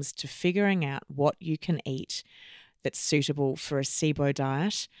it comes to figuring out what you can eat that's suitable for a SIBO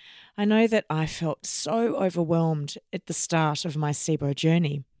diet? I know that I felt so overwhelmed at the start of my SIBO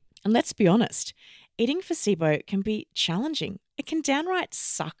journey. And let's be honest, eating for SIBO can be challenging. It can downright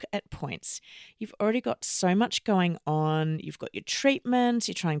suck at points. You've already got so much going on. You've got your treatments,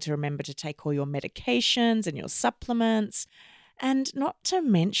 you're trying to remember to take all your medications and your supplements. And not to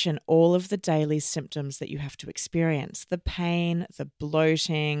mention all of the daily symptoms that you have to experience, the pain, the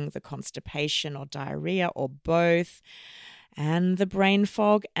bloating, the constipation or diarrhea or both, and the brain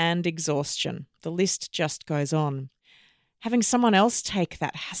fog and exhaustion. The list just goes on. Having someone else take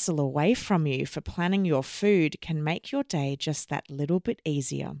that hassle away from you for planning your food can make your day just that little bit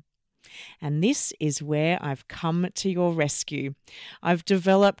easier. And this is where I've come to your rescue. I've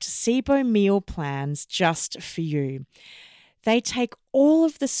developed SIBO meal plans just for you. They take all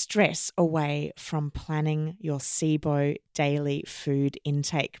of the stress away from planning your SIBO daily food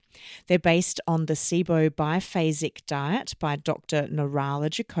intake. They're based on the SIBO biphasic diet by Dr.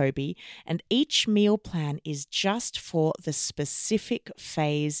 Narala Jacoby, and each meal plan is just for the specific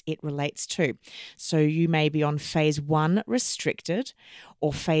phase it relates to. So you may be on phase 1 restricted,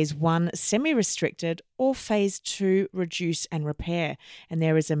 or phase 1 semi-restricted, or phase 2 reduce and repair, and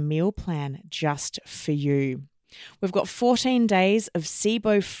there is a meal plan just for you. We've got 14 days of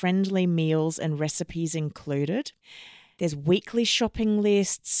SIBO-friendly meals and recipes included. There's weekly shopping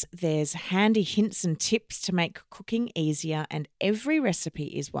lists, there's handy hints and tips to make cooking easier, and every recipe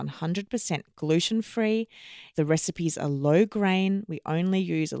is 100% gluten-free. The recipes are low grain. We only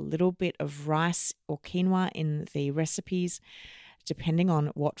use a little bit of rice or quinoa in the recipes, depending on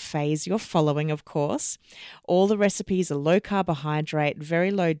what phase you're following, of course. All the recipes are low carbohydrate, very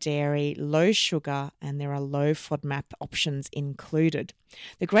low dairy, low sugar, and there are low FODMAP options included.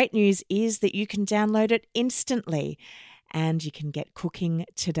 The great news is that you can download it instantly and you can get cooking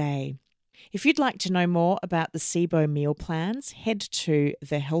today. If you'd like to know more about the SIBO meal plans, head to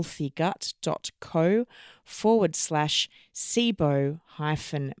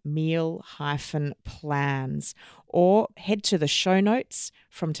thehealthygut.co/SIBO-meal-plans, or head to the show notes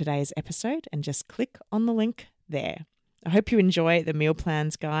from today's episode and just click on the link there. I hope you enjoy the meal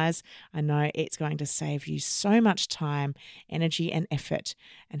plans, guys. I know it's going to save you so much time, energy, and effort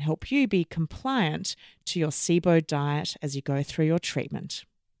and help you be compliant to your SIBO diet as you go through your treatment.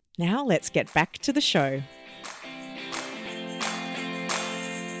 Now let's get back to the show.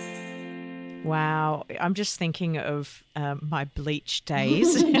 Wow, I'm just thinking of my bleach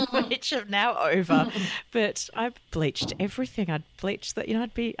days, which are now over. But I bleached everything. I'd bleach that.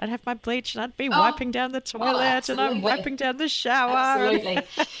 I'd have my bleach and I'd be wiping down the toilet and I'm wiping down the shower. Absolutely.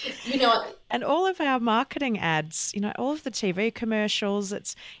 And all of our marketing ads, all of the TV commercials,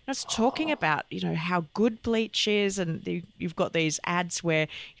 it's talking about how good bleach is, and you've got these ads where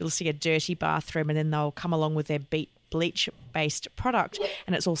you'll see a dirty bathroom and then they'll come along with their bleach-based product,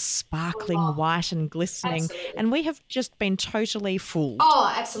 and it's all sparkling white and glistening. Absolutely. And we have just been totally fooled.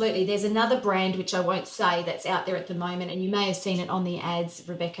 Oh, absolutely. There's another brand, which I won't say, that's out there at the moment, and you may have seen it on the ads,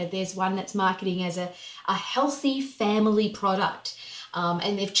 Rebecca. There's one that's marketing as a healthy family product.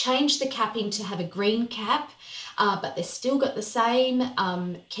 And they've changed the capping to have a green cap, but they've still got the same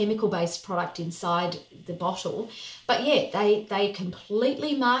chemical-based product inside the bottle. But yeah, they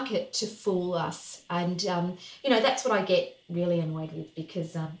completely market to fool us. And, that's what I get really annoyed with,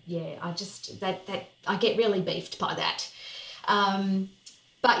 because, I get really beefed by that.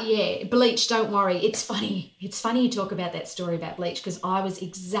 But yeah, bleach, don't worry. It's funny. It's funny you talk about that story about bleach, because I was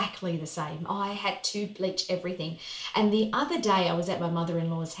exactly the same. I had to bleach everything. And the other day I was at my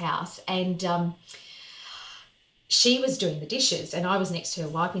mother-in-law's house, and she was doing the dishes and I was next to her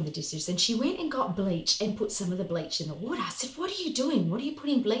wiping the dishes, and she went and got bleach and put some of the bleach in the water. I said, "What are you doing? What are you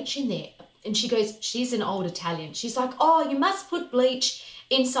putting bleach in there?" And she goes, she's an old Italian. She's like, "Oh, you must put bleach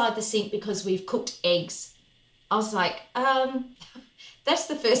inside the sink because we've cooked eggs." I was like, that's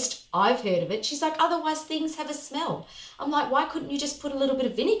the first I've heard of it. She's like, "Otherwise things have a smell." I'm like, "Why couldn't you just put a little bit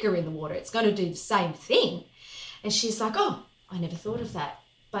of vinegar in the water? It's going to do the same thing." And she's like, "Oh, I never thought of that."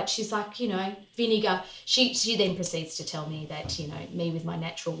 But she's like, vinegar. She then proceeds to tell me that, me with my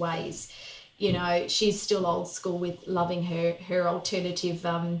natural ways, she's still old school with loving her alternative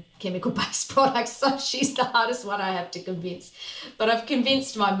chemical-based products. So she's the hardest one I have to convince. But I've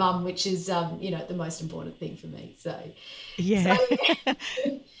convinced my mum, which is, the most important thing for me. So, yeah.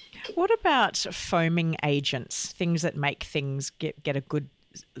 What about foaming agents, things that make things get a good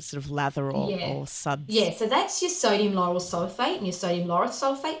sort of lather or suds? Yeah, so that's your sodium lauryl sulfate and your sodium lauryl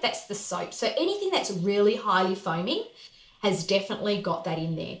sulfate. That's the soap. So anything that's really highly foaming has definitely got that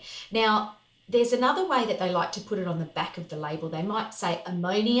in there. Now, there's another way that they like to put it on the back of the label. They might say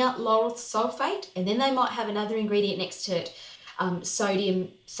ammonia lauryl sulfate, and then they might have another ingredient next to it, sodium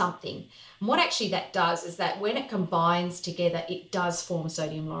something. And what actually that does is that when it combines together, it does form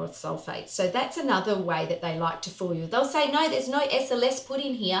sodium lauryl sulfate. So that's another way that they like to fool you. They'll say, no, there's no SLS put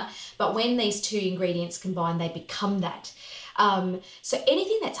in here, but when these two ingredients combine, they become that. So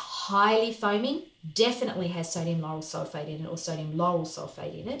anything that's highly foaming definitely has sodium lauryl sulfate in it, or sodium lauryl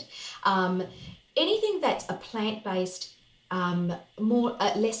sulfate in it. Anything that's a plant-based,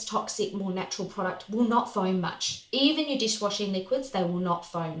 less toxic, more natural product will not foam much. Even your dishwashing liquids, they will not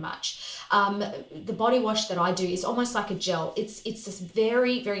foam much. The body wash that I do is almost like a gel. It's this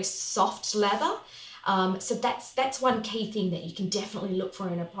very, very soft lather. So that's one key thing that you can definitely look for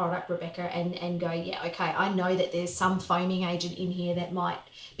in a product, Rebecca, and go, yeah, okay, I know that there's some foaming agent in here that might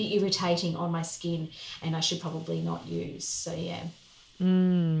be irritating on my skin and I should probably not use. So yeah.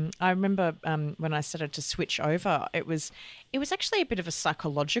 I remember when I started to switch over, it was actually a bit of a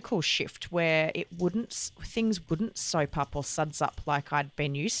psychological shift where things wouldn't soap up or suds up like I'd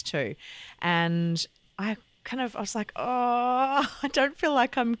been used to, and I was like, oh, I don't feel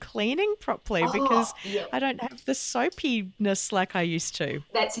like I'm cleaning properly because I don't have the soapiness like I used to.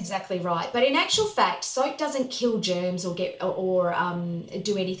 That's exactly right. But in actual fact, soap doesn't kill germs or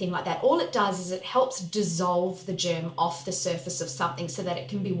do anything like that. All it does is it helps dissolve the germ off the surface of something so that it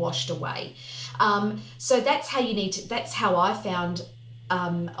can be washed away. So that's how I found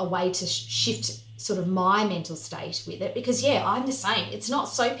a way to shift sort of my mental state with it, because I'm the same. It's not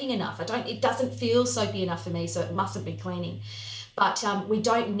soaping enough. It doesn't feel soapy enough for me, so it mustn't be cleaning. But we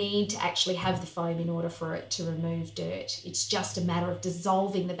don't need to actually have the foam in order for it to remove dirt. It's just a matter of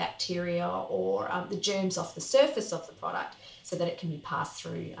dissolving the bacteria or the germs off the surface of the product so that it can be passed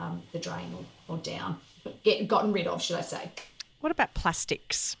through the drain or down, gotten rid of, should I say. What about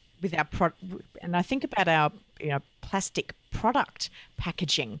plastics with our and I think about our plastic product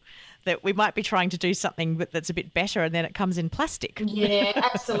packaging, that we might be trying to do something that's a bit better and then it comes in plastic. Yeah,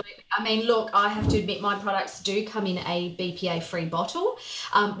 absolutely. I mean, look, I have to admit my products do come in a BPA-free bottle.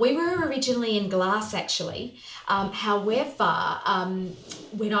 We were originally in glass, actually. However,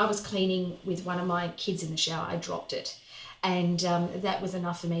 when I was cleaning with one of my kids in the shower, I dropped it. And that was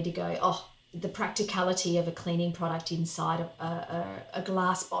enough for me to go, the practicality of a cleaning product inside a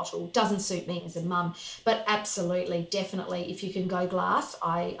glass bottle doesn't suit me as a mum. But absolutely, definitely, if you can go glass,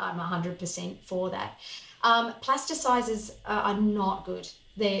 I'm 100% for that. Plasticizers are not good.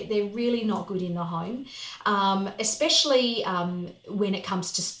 They're really not good in the home, especially when it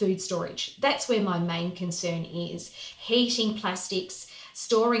comes to food storage. That's where my main concern is. Heating plastics,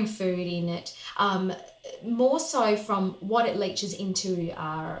 storing food in it, more so from what it leaches into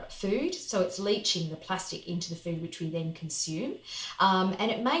our food. So it's leaching the plastic into the food, which we then consume.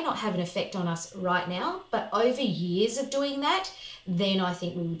 And it may not have an effect on us right now, but over years of doing that, then I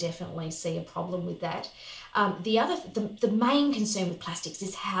think we will definitely see a problem with that. The main concern with plastics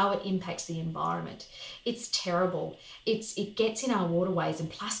is how it impacts the environment. It's terrible. It gets in our waterways, and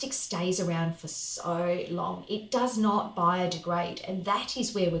plastic stays around for so long. It does not biodegrade, and that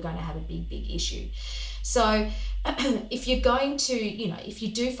is where we're going to have a big issue. So if you're going to, if you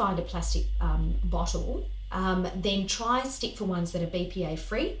do find a plastic bottle, then try stick for ones that are BPA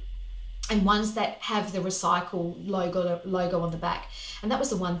free and ones that have the recycle logo on the back. And that was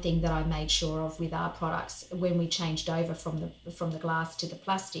the one thing that I made sure of with our products when we changed over from the glass to the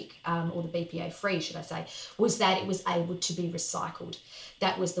plastic, or the BPA free, should I say, was that it was able to be recycled.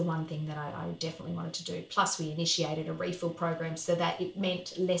 That was the one thing that I definitely wanted to do. Plus, we initiated a refill program so that it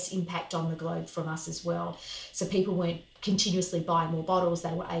meant less impact on the globe from us as well. So people weren't continuously buying more bottles.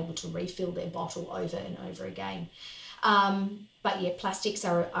 They were able to refill their bottle over and over again. But yeah, plastics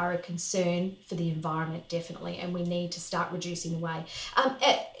are a concern for the environment, definitely, and we need to start reducing away.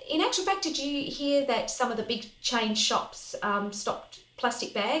 In actual fact, did you hear that some of the big chain shops stopped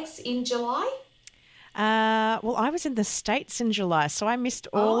plastic bags in July? Well, I was in the States in July, so I missed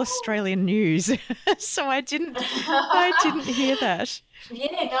all Australian news. So I didn't hear that.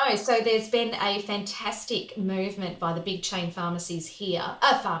 Yeah, no. So there's been a fantastic movement by the big chain pharmacies here,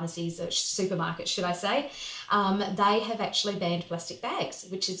 supermarkets, should I say. They have actually banned plastic bags,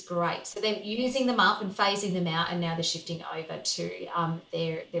 which is great. So they're using them up and phasing them out, and now they're shifting over to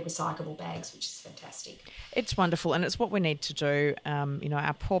their recyclable bags, which is fantastic. It's wonderful, and it's what we need to do.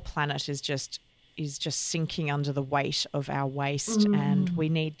 Our poor planet is just sinking under the weight of our waste, and we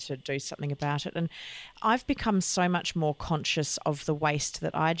need to do something about it. And I've become so much more conscious of the waste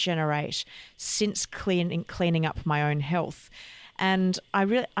that I generate since cleaning up my own health. And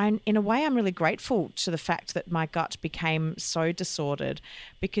in a way, I'm really grateful to the fact that my gut became so disordered,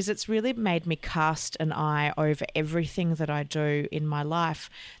 because it's really made me cast an eye over everything that I do in my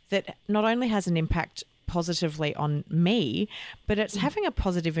life that not only has an impact positively on me, but it's having a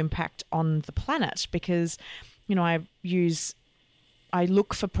positive impact on the planet, because, I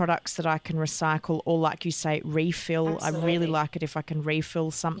look for products that I can recycle or, like you say, refill. Absolutely. I really like it if I can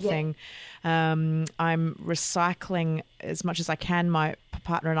refill something. I'm recycling as much as I can. My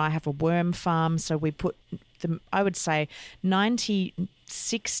partner and I have a worm farm, so we put I would say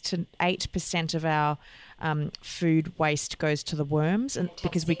 96 to 8% of our food waste goes to the worms, and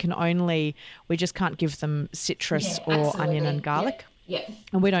because we just can't give them citrus or onion and garlic. Yeah.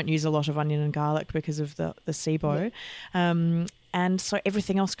 And we don't use a lot of onion and garlic because of the SIBO. And so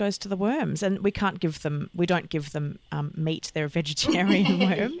everything else goes to the worms, and we don't give them meat. They're vegetarian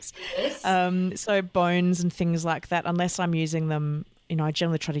worms. Yes. So bones and things like that, unless I'm using them, I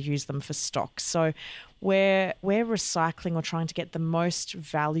generally try to use them for stock. So we're recycling or trying to get the most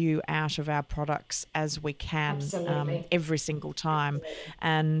value out of our products as we can every single time. Absolutely.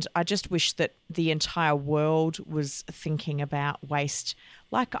 And I just wish that the entire world was thinking about waste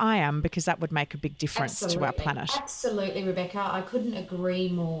like I am, because that would make a big difference to our planet. Absolutely, Rebecca. I couldn't agree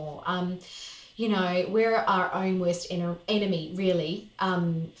more. We're our own worst enemy, really,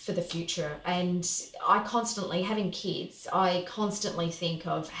 for the future. And I constantly, having kids, I constantly think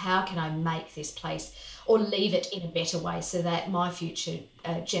of how can I make this place or leave it in a better way so that my future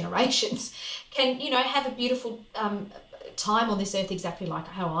generations can, have a beautiful time on this earth exactly like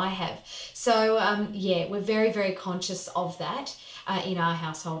how I have. So, we're very, very conscious of that in our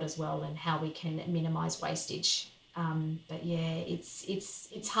household as well, and how we can minimise wastage. But yeah,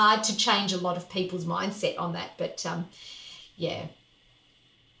 it's hard to change a lot of people's mindset on that. But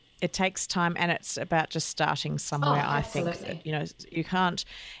it takes time, and it's about just starting somewhere. I think that, you can't.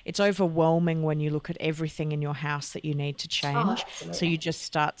 It's overwhelming when you look at everything in your house that you need to change. So you just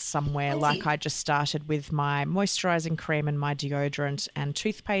start somewhere. Like I just started with my moisturising cream and my deodorant and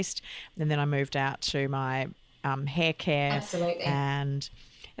toothpaste, and then I moved out to my hair care. Absolutely. And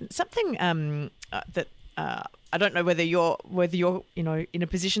something that. I don't know whether you're in a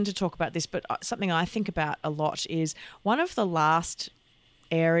position to talk about this, but something I think about a lot is one of the last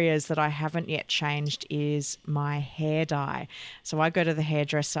areas that I haven't yet changed is my hair dye. So I go to the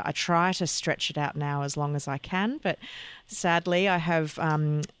hairdresser. I try to stretch it out now as long as I can, but sadly I have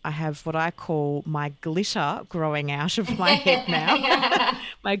what I call my glitter growing out of my head now.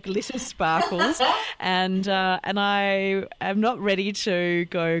 My glitter sparkles, and I am not ready to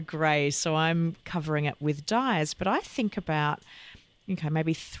go grey, so I'm covering it with dyes. But I think about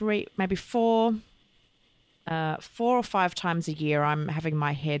maybe 4 or 5 times a year, I'm having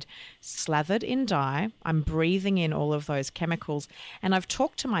my head slathered in dye. I'm breathing in all of those chemicals. And I've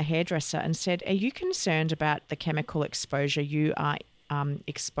talked to my hairdresser and said, are you concerned about the chemical exposure you are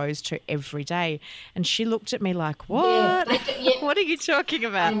exposed to every day? And she looked at me like, what? What are you talking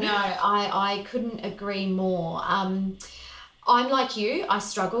about? I know. I couldn't agree more. I'm like you. I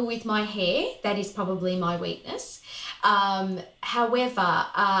struggle with my hair. That is probably my weakness. However,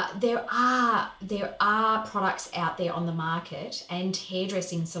 there are products out there on the market and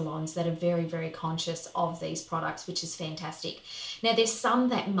hairdressing salons that are very, very conscious of these products, which is fantastic. Now, there's some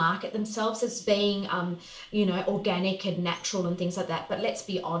that market themselves as being, organic and natural and things like that. But let's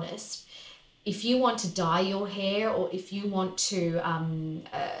be honest, if you want to dye your hair, or if you want to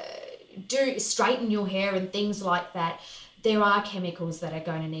straighten your hair and things like that, there are chemicals that are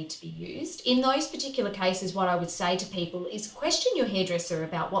going to need to be used. In those particular cases, what I would say to people is question your hairdresser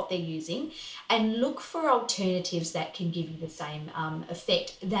about what they're using and look for alternatives that can give you the same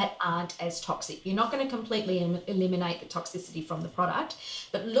effect that aren't as toxic. You're not going to completely eliminate the toxicity from the product,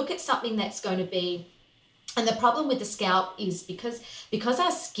 but look at something that's going to be. And the problem with the scalp is because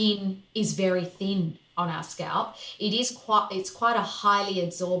our skin is very thin on our scalp, it's quite a highly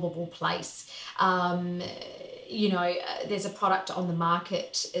absorbable place. There's a product on the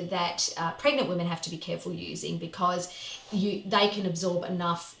market that pregnant women have to be careful using because they can absorb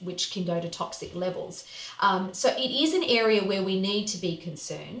enough which can go to toxic levels. So it is an area where we need to be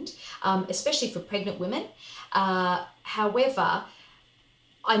concerned, especially for pregnant women. However,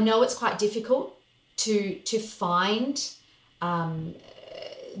 I know it's quite difficult to find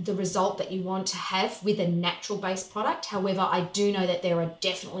the result that you want to have with a natural-based product. However, I do know that there are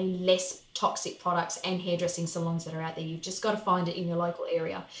definitely less toxic products and hairdressing salons that are out there. You've just got to find it in your local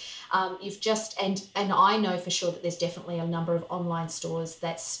area. And I know for sure that there's definitely a number of online stores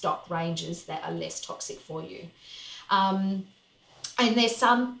that stock ranges that are less toxic for you. And there's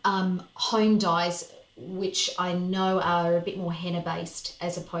some home dyes which I know are a bit more henna based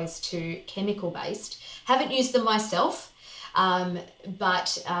as opposed to chemical based. Haven't used them myself,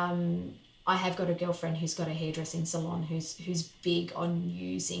 but I have got a girlfriend who's got a hairdressing salon who's big on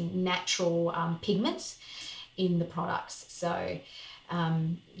using natural pigments in the products. So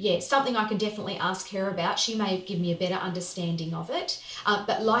something I can definitely ask her about. She may give me a better understanding of it.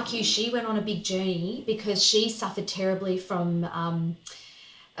 But like you, she went on a big journey because she suffered terribly from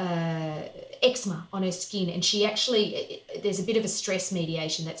eczema on her skin, and she actually, there's a bit of a stress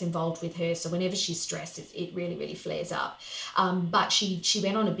mediation that's involved with her, so whenever she's stressed it really, really flares up. But she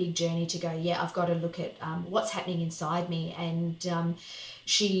went on a big journey to go, I've got to look at what's happening inside me. And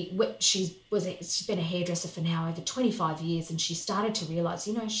she's been a hairdresser for now over 25 years, and she started to realize,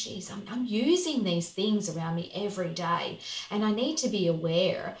 I'm using these things around me every day, and I need to be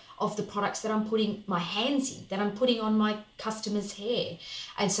aware of the products that I'm putting my hands in, that I'm putting on my customers' hair.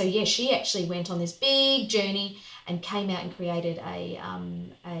 And so she actually went on this big journey and came out and created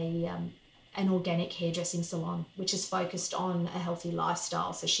an organic hairdressing salon, which is focused on a healthy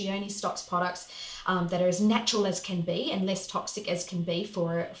lifestyle. So she only stocks products that are as natural as can be and less toxic as can be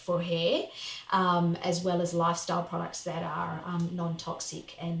for hair, as well as lifestyle products that are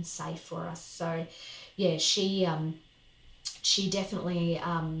non-toxic and safe for us. So she definitely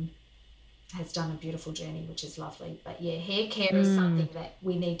has done a beautiful journey, which is lovely. But hair care is something that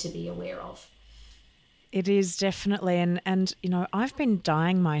we need to be aware of. It is definitely, and I've been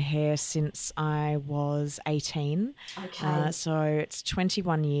dyeing my hair since I was 18. Okay. So it's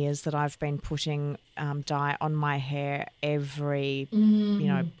 21 years that I've been putting dye on my hair every,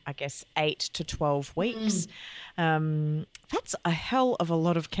 I guess 8 to 12 weeks. That's a hell of a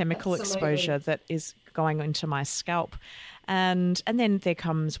lot of chemical exposure that is going into my scalp. And then there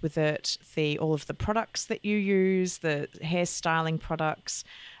comes with it all of the products that you use, the hair styling products,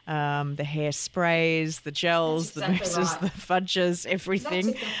 the hair sprays, the gels, the mousses, the fudges, everything.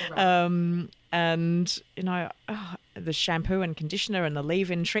 That's exactly right. And, the shampoo and conditioner and the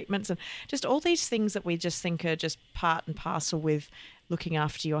leave-in treatments and just all these things that we just think are just part and parcel with looking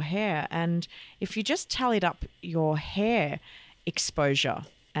after your hair. And if you just tallied up your hair exposure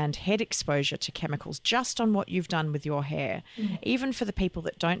and head exposure to chemicals just on what you've done with your hair, even for the people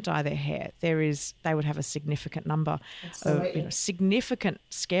that don't dye their hair, they would have a significant number, significant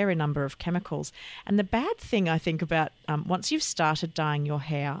scary number of chemicals. And the bad thing I think about once you've started dyeing your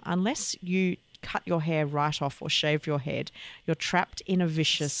hair, unless you cut your hair right off or shave your head, you're trapped in a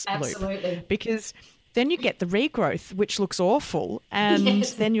vicious loop. Because then you get the regrowth, which looks awful, and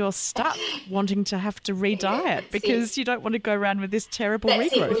then you're stuck wanting to have to re-dye it because you don't want to go around with this terrible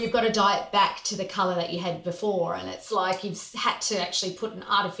regrowth. Well, you've got to dye it back to the colour that you had before, and it's like you've had to actually put an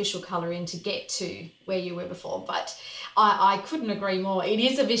artificial colour in to get to where you were before. But I couldn't agree more. It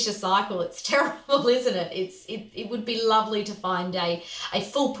is a vicious cycle. It's terrible, isn't it? It would be lovely to find a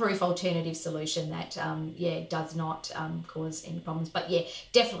foolproof alternative solution that does not cause any problems. But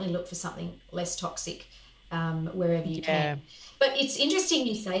definitely look for something less toxic wherever you can. But it's interesting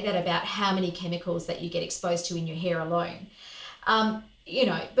you say that about how many chemicals that you get exposed to in your hair alone.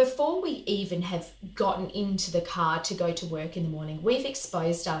 Before we even have gotten into the car to go to work in the morning, we've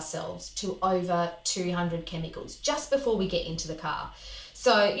exposed ourselves to over 200 chemicals just before we get into the car.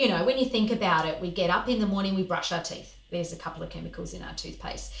 So, when you think about it, we get up in the morning, we brush our teeth. There's a couple of chemicals in our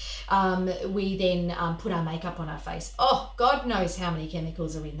toothpaste. We then put our makeup on our face. Oh, God knows how many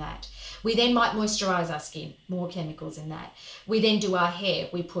chemicals are in that. We then might moisturize our skin, more chemicals in that. We then do our hair.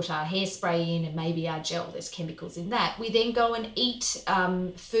 We put our hairspray in and maybe our gel, there's chemicals in that. We then go and eat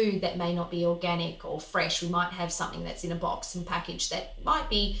food that may not be organic or fresh. We might have something that's in a box and packaged that might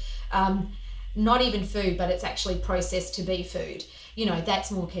be not even food, but it's actually processed to be food.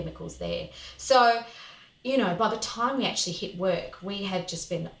 That's more chemicals there. So, by the time we actually hit work, we have just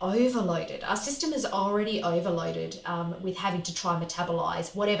been overloaded. Our system is already overloaded with having to try and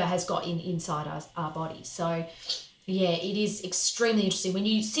metabolize whatever has got inside our body. So, it is extremely interesting. When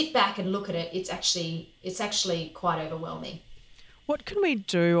you sit back and look at it, it's actually quite overwhelming. What can we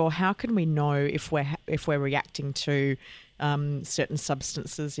do, or how can we know if we're reacting to certain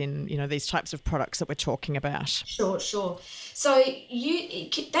substances in these types of products that we're talking about? Sure. So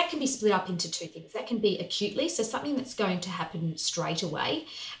that can be split up into two things. That can be acutely, so something that's going to happen straight away,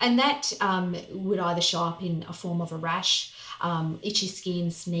 and that would either show up in a form of a rash, itchy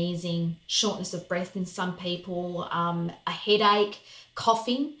skin, sneezing, shortness of breath in some people, a headache,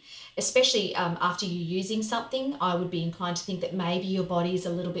 coughing. Especially after you're using something, I would be inclined to think that maybe your body is a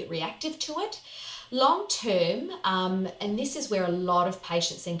little bit reactive to it. Long term, and this is where a lot of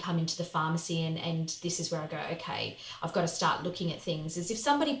patients then come into the pharmacy, and this is where I go, okay, I've got to start looking at things, is if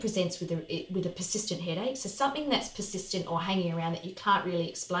somebody presents with a persistent headache, so something that's persistent or hanging around that you can't really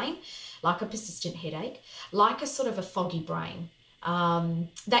explain, like a persistent headache, like a sort of a foggy brain.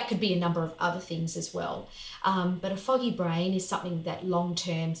 That could be a number of other things as well. But a foggy brain is something that long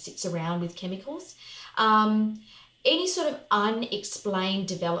term sits around with chemicals. Any sort of unexplained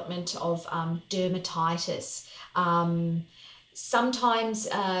development of dermatitis. Sometimes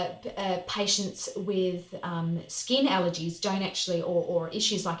patients with skin allergies don't actually, or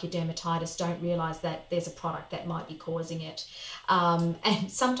issues like your dermatitis, don't realise that there's a product that might be causing it. And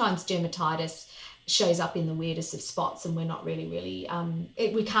sometimes dermatitis shows up in the weirdest of spots, and we're not really,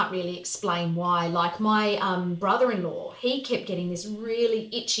 we can't really explain why. Like my brother-in-law, he kept getting this really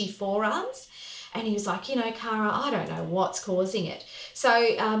itchy forearms. And he was like, Cara, I don't know what's causing it.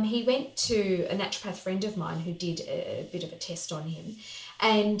 So he went to a naturopath friend of mine who did a bit of a test on him.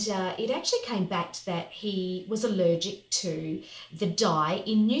 And it actually came back that he was allergic to the dye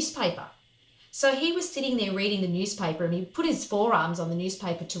in newspaper. So he was sitting there reading the newspaper, and he put his forearms on the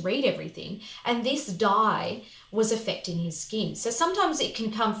newspaper to read everything. And this dye was affecting his skin. So sometimes it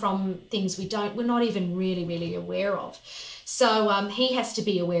can come from things we're not even really aware of. So he has to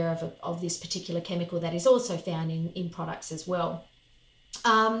be aware of this particular chemical that is also found in products as well.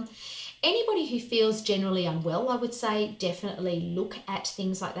 Anybody who feels generally unwell, I would say definitely look at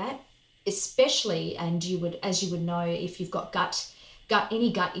things like that, especially, and as you would know, if you've got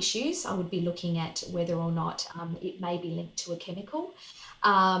any gut issues, I would be looking at whether or not it may be linked to a chemical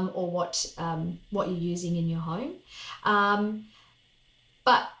or what you're using in your home.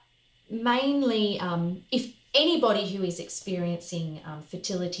 But mainly, if anybody who is experiencing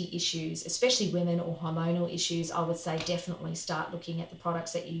fertility issues, especially women, or hormonal issues, I would say definitely start looking at the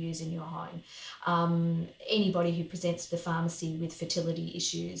products that you use in your home. Anybody who presents to the pharmacy with fertility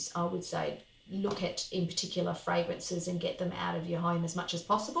issues, I would say look at, in particular, fragrances and get them out of your home as much as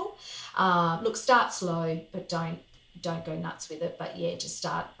possible. Start slow, but don't go nuts with it. But yeah, just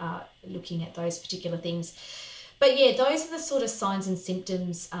start looking at those particular things. But yeah, those are the sort of signs and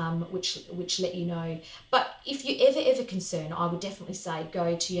symptoms which let you know. But if you're ever concerned, I would definitely say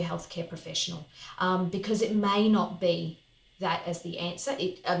go to your healthcare professional, because it may not be that as the answer.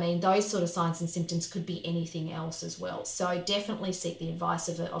 Those sort of signs and symptoms could be anything else as well. So definitely seek the advice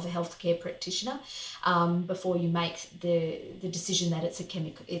of a healthcare practitioner before you make the decision that it's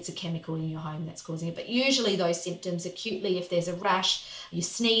a chemical in your home that's causing it. But usually those symptoms acutely, if there's a rash, you're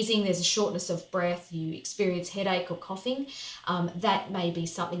sneezing, there's a shortness of breath, you experience headache or coughing, that may be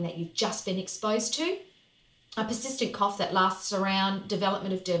something that you've just been exposed to. A persistent cough that lasts around,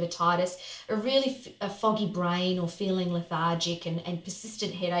 development of dermatitis, a foggy brain or feeling lethargic, and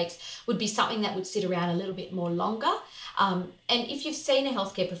persistent headaches would be something that would sit around a little bit more longer. And if you've seen a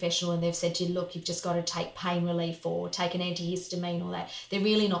healthcare professional and they've said to you, look, you've just got to take pain relief or take an antihistamine or that, they're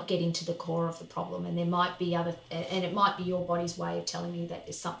really not getting to the core of the problem. And there might be and it might be your body's way of telling you that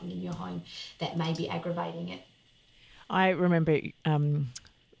there's something in your home that may be aggravating it. I remember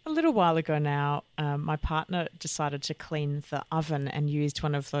a little while ago now, my partner decided to clean the oven and used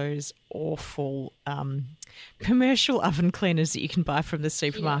one of those awful commercial oven cleaners that you can buy from the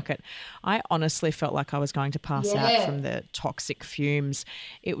supermarket. Yeah. I honestly felt like I was going to pass out from the toxic fumes.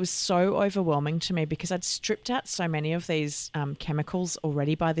 It was so overwhelming to me because I'd stripped out so many of these chemicals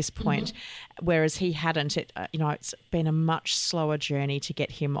already by this point, whereas he hadn't. It's been a much slower journey to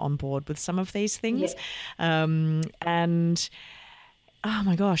get him on board with some of these things. Yeah. And oh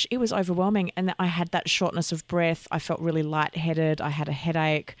my gosh, it was overwhelming. And I had that shortness of breath. I felt really lightheaded. I had a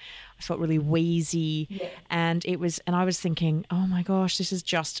headache. I felt really wheezy. Yeah. And I was thinking, oh my gosh, this is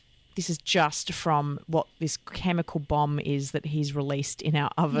just from what this chemical bomb is that he's released in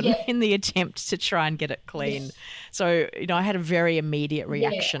our oven in the attempt to try and get it clean. Yes. So, I had a very immediate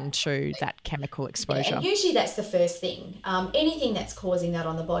reaction to that chemical exposure. And usually that's the first thing, anything that's causing that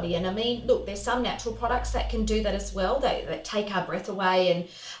on the body. And look, there's some natural products that can do that as well, that take our breath away.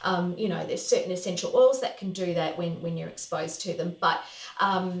 And, there's certain essential oils that can do that when you're exposed to them. But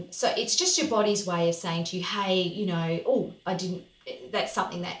so it's just your body's way of saying to you, hey, that's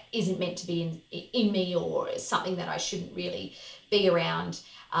something that isn't meant to be in me, or is something that I shouldn't really be around.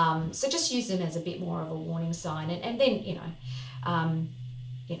 So just use them as a bit more of a warning sign, and then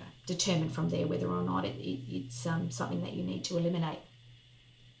determine from there whether or not it's something that you need to eliminate.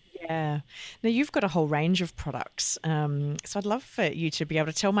 Yeah. Now, you've got a whole range of products. So I'd love for you to be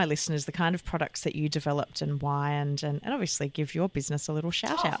able to tell my listeners the kind of products that you developed and why, and obviously give your business a little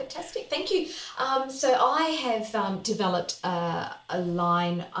shout out. Fantastic. Thank thank you. So I have developed a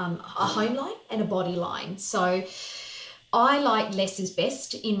line, a home line and a body line. So I like less is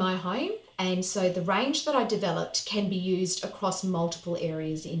best in my home. And so the range that I developed can be used across multiple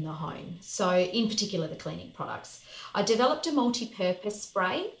areas in the home. So in particular, the cleaning products. I developed a multi-purpose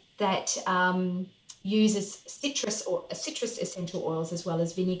spray that uses citrus essential oils as well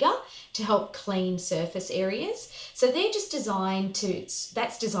as vinegar to help clean surface areas. So they're just designed to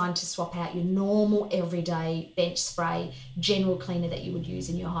swap out your normal everyday bench spray general cleaner that you would use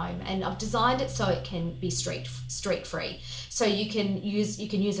in your home. And I've designed it so it can be streak free. So you can use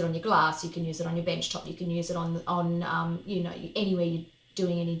it on your glass, you can use it on your bench top, you can use it on anywhere you're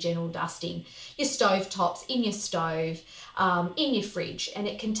doing any general dusting, your stove tops, in your stove, in your fridge, and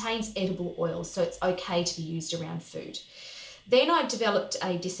it contains edible oils, so it's okay to be used around food. Then I developed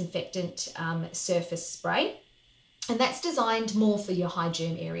a disinfectant surface spray, and that's designed more for your high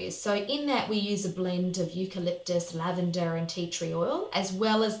germ areas. So in that we use a blend of eucalyptus, lavender and tea tree oil, as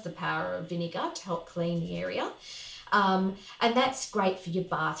well as the power of vinegar to help clean the area. And that's great for your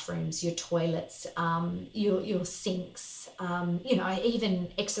bathrooms, your toilets, your sinks,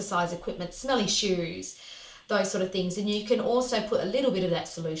 even exercise equipment, smelly shoes, those sort of things. And you can also put a little bit of that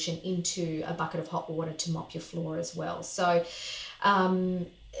solution into a bucket of hot water to mop your floor as well. So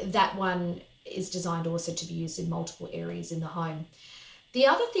that one is designed also to be used in multiple areas in the home. The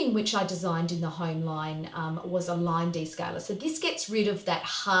other thing which I designed in the home line was a line descaler. So this gets rid of that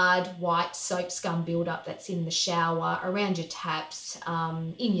hard white soap scum buildup that's in the shower, around your taps,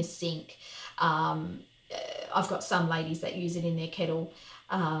 in your sink. I've got some ladies that use it in their kettle,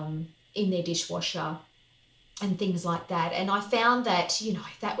 in their dishwasher and things like that. And I found that,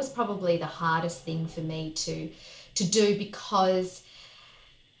 that was probably the hardest thing for me to do because,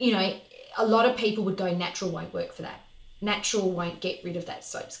 a lot of people would go natural won't work for that. Natural won't get rid of that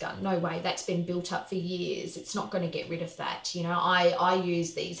soap scum. No way. That's been built up for years. It's not going to get rid of that. I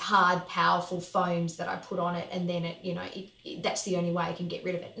use these hard, powerful foams that I put on it, and then that's the only way I can get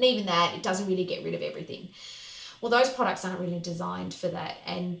rid of it. And even that, it doesn't really get rid of everything. Well, those products aren't really designed for that.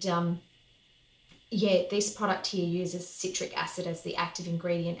 And this product here uses citric acid as the active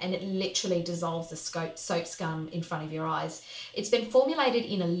ingredient, and it literally dissolves the soap scum in front of your eyes. It's been formulated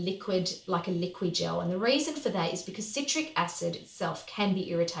in a liquid gel, and the reason for that is because citric acid itself can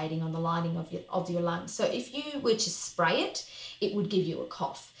be irritating on the lining of your lungs. So if you were to spray it, it would give you a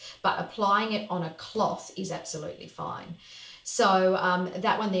cough, but applying it on a cloth is absolutely fine. So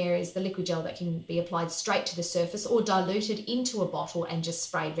that one there is the liquid gel that can be applied straight to the surface or diluted into a bottle and just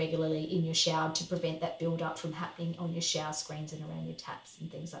sprayed regularly in your shower to prevent that build-up from happening on your shower screens and around your taps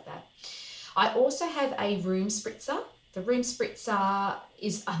and things like that. I also have a room spritzer. The room spritzer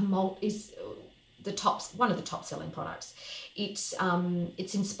is one of the top selling products. It's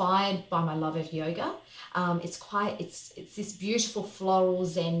inspired by my love of yoga. It's this beautiful floral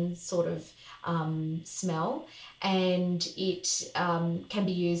zen sort of smell, and it can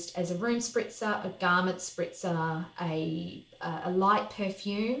be used as a room spritzer, a garment spritzer, a light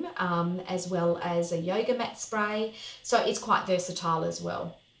perfume, as well as a yoga mat spray. So it's quite versatile as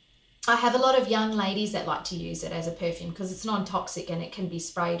well. I have a lot of young ladies that like to use it as a perfume because it's non-toxic and it can be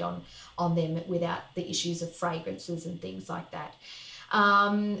sprayed on them without the issues of fragrances and things like that.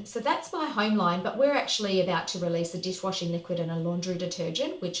 So that's my home line, but we're actually about to release a dishwashing liquid and a laundry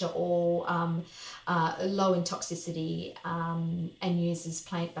detergent, which are all low in toxicity and uses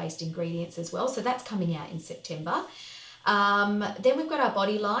plant-based ingredients as well. So that's coming out in September. Then we've got our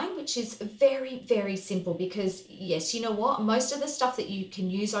body line, which is very, very simple because, yes, you know what? Most of the stuff that you can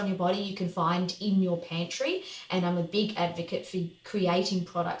use on your body, you can find in your pantry. And I'm a big advocate for creating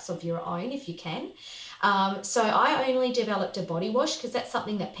products of your own if you can. So I only developed a body wash because that's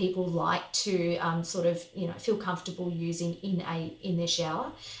something that people like to feel comfortable using in their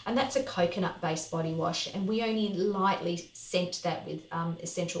shower, and that's a coconut-based body wash. And we only lightly scent that with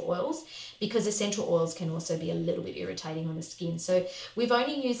essential oils because essential oils can also be a little bit irritating on the skin. So we've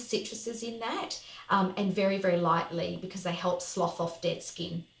only used citruses in that, and very, very lightly because they help slough off dead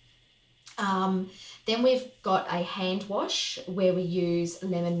skin. Then we've got a hand wash where we use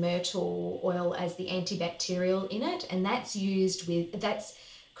lemon myrtle oil as the antibacterial in it, and that's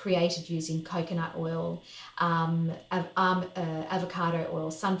created using coconut oil, avocado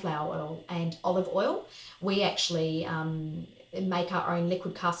oil, sunflower oil, and olive oil. We actually make our own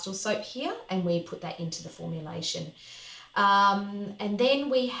liquid castor soap here, and we put that into the formulation. And then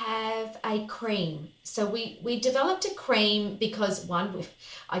we have a cream. So we developed a cream because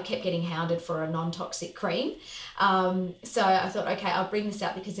I kept getting hounded for a non-toxic cream. So I thought, okay, I'll bring this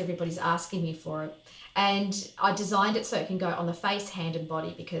out because everybody's asking me for it. And I designed it so it can go on the face, hand and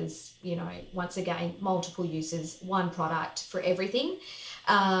body because, once again, multiple uses, one product for everything.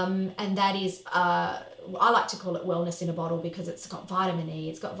 And that is, I like to call it wellness in a bottle because it's got vitamin E,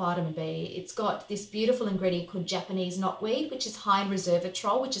 it's got vitamin B, it's got this beautiful ingredient called Japanese knotweed, which is high in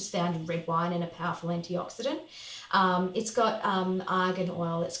resveratrol, which is found in red wine and a powerful antioxidant. It's got argan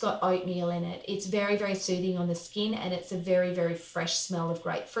oil, it's got oatmeal in it. It's very, very soothing on the skin, and it's a very, very fresh smell of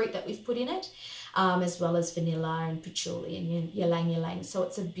grapefruit that we've put in it, as well as vanilla and patchouli and ylang ylang. So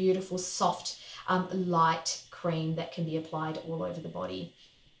it's a beautiful, soft, light cream that can be applied all over the body.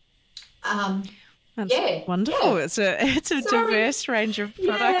 That's wonderful. Yeah. It's a diverse range of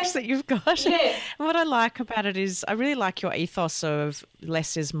products that you've got. Yeah. And what I like about it is I really like your ethos of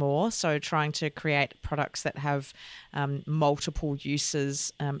less is more. So trying to create products that have multiple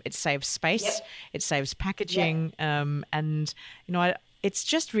uses. It saves space. It saves packaging. And, it's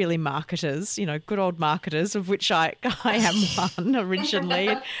just really marketers, good old marketers, of which I am one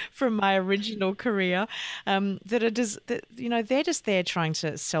originally from my original career, they're just there trying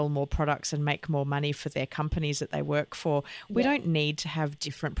to sell more products and make more money for their companies that they work for. We don't need to have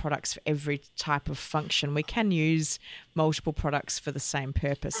different products for every type of function. We can use multiple products for the same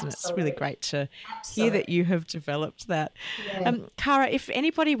purpose. Absolutely. And it's really great to hear that you have developed that. Yeah. Cara, if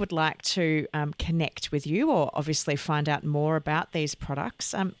anybody would like to connect with you or obviously find out more about these products,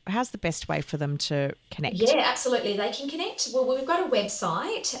 how's the best way for them to connect? Yeah, absolutely. They can connect. Well, we've got a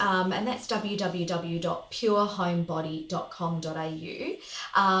website, and that's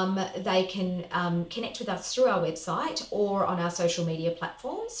www.purehomebody.com.au. They can connect with us through our website or on our social media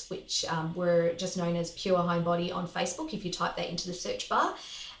platforms, which we're just known as Pure Home Body on Facebook, if you type that into the search bar.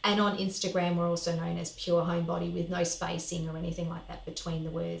 And on Instagram, we're also known as Pure Home Body with no spacing or anything like that between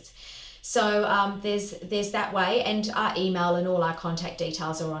the words. So there's that way, and our email and all our contact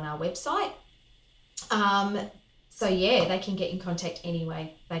details are on our website. So they can get in contact any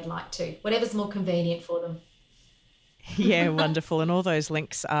way they'd like to, whatever's more convenient for them. Yeah, wonderful. And all those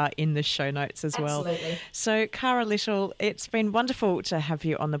links are in the show notes as well. Absolutely. So, Cara Little, it's been wonderful to have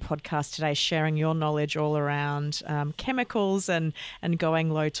you on the podcast today, sharing your knowledge all around chemicals and going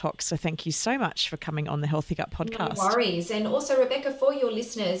low tox. So thank you so much for coming on the Healthy Gut podcast. No worries. And also, Rebecca, for your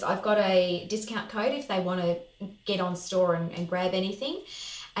listeners, I've got a discount code if they want to get on store and grab anything.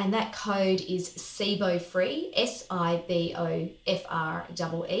 And that code is SIBOFREE, SIBOFREE,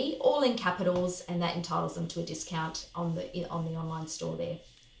 all in capitals, and that entitles them to a discount on the online store there.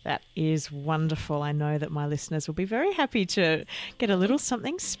 That is wonderful. I know that my listeners will be very happy to get a little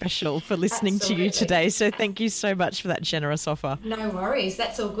something special for listening to you today. So thank you so much for that generous offer. No worries.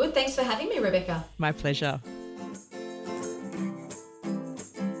 That's all good. Thanks for having me, Rebecca. My pleasure.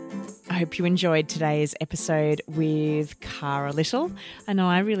 I hope you enjoyed today's episode with Cara Little. I know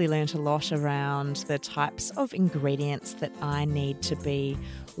I really learnt a lot around the types of ingredients that I need to be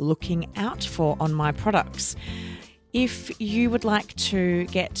looking out for on my products. If you would like to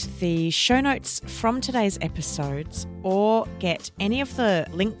get the show notes from today's episodes or get any of the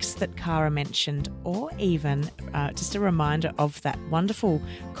links that Cara mentioned, or even just a reminder of that wonderful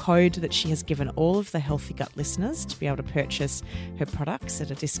code that she has given all of the Healthy Gut listeners to be able to purchase her products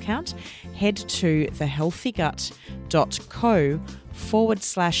at a discount, head to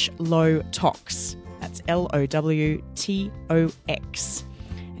thehealthygut.co/low tox. That's LOWTOX.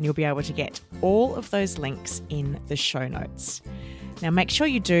 And you'll be able to get all of those links in the show notes. Now, make sure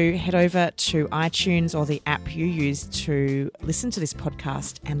you do head over to iTunes or the app you use to listen to this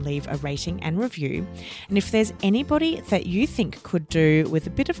podcast and leave a rating and review. And if there's anybody that you think could do with a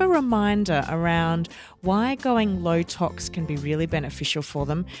bit of a reminder around why going low tox can be really beneficial for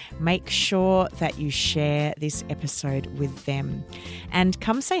them, make sure that you share this episode with them. And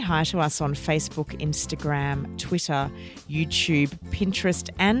come say hi to us on Facebook, Instagram, Twitter, YouTube, Pinterest,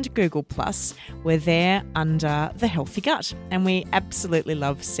 and Google+. We're there under The Healthy Gut, and we absolutely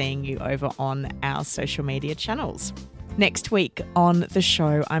love seeing you over on our social media channels. Next week on the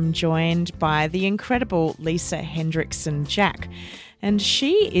show, I'm joined by the incredible Lisa Hendrickson-Jack. And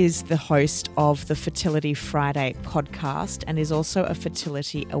she is the host of the Fertility Friday podcast and is also a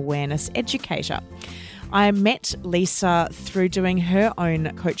fertility awareness educator. I met Lisa through doing her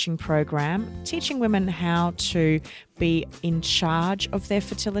own coaching program, teaching women how to be in charge of their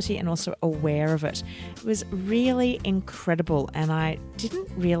fertility and also aware of it. It was really incredible, and I didn't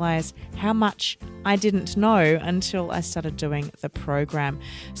realise how much I didn't know until I started doing the program.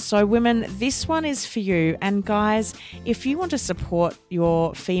 So women, this one is for you. And guys, if you want to support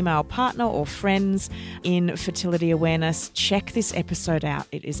your female partner or friends in fertility awareness, check this episode out.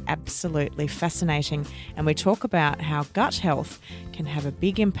 It is absolutely fascinating. And we talk about how gut health can have a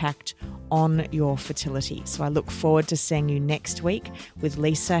big impact on your fertility. So I look forward to seeing you next week with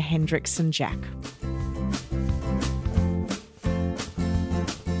Lisa Hendrickson-Jack.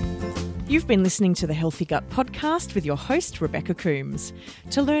 You've been listening to the Healthy Gut Podcast with your host, Rebecca Coombs.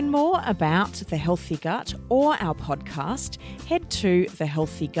 To learn more about The Healthy Gut or our podcast, head to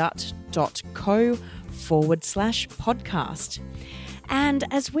thehealthygut.co/podcast. And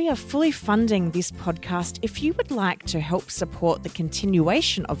as we are fully funding this podcast, if you would like to help support the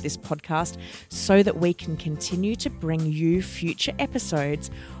continuation of this podcast so that we can continue to bring you future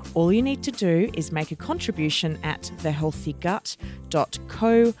episodes, all you need to do is make a contribution at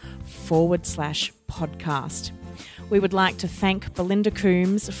thehealthygut.co/podcast. We would like to thank Belinda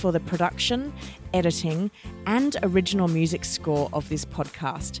Coombs for the production, editing, and original music score of this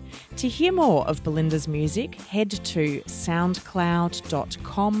podcast. To hear more of Belinda's music, head to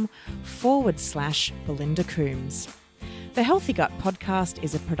soundcloud.com/Belinda Coombs. The Healthy Gut Podcast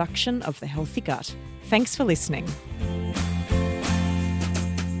is a production of The Healthy Gut. Thanks for listening.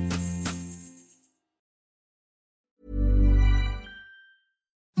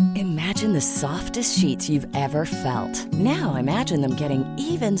 Imagine the softest sheets you've ever felt. Now imagine them getting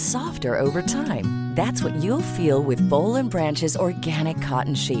even softer over time. That's what you'll feel with Boll & Branch's organic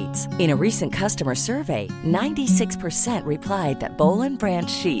cotton sheets. In a recent customer survey, 96% replied that Boll & Branch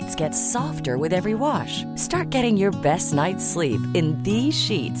sheets get softer with every wash. Start getting your best night's sleep in these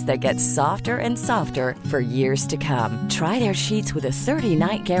sheets that get softer and softer for years to come. Try their sheets with a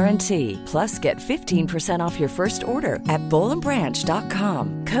 30-night guarantee. Plus, get 15% off your first order at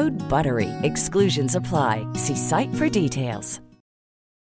bollandbranch.com. Code BUTTERY. Exclusions apply. See site for details.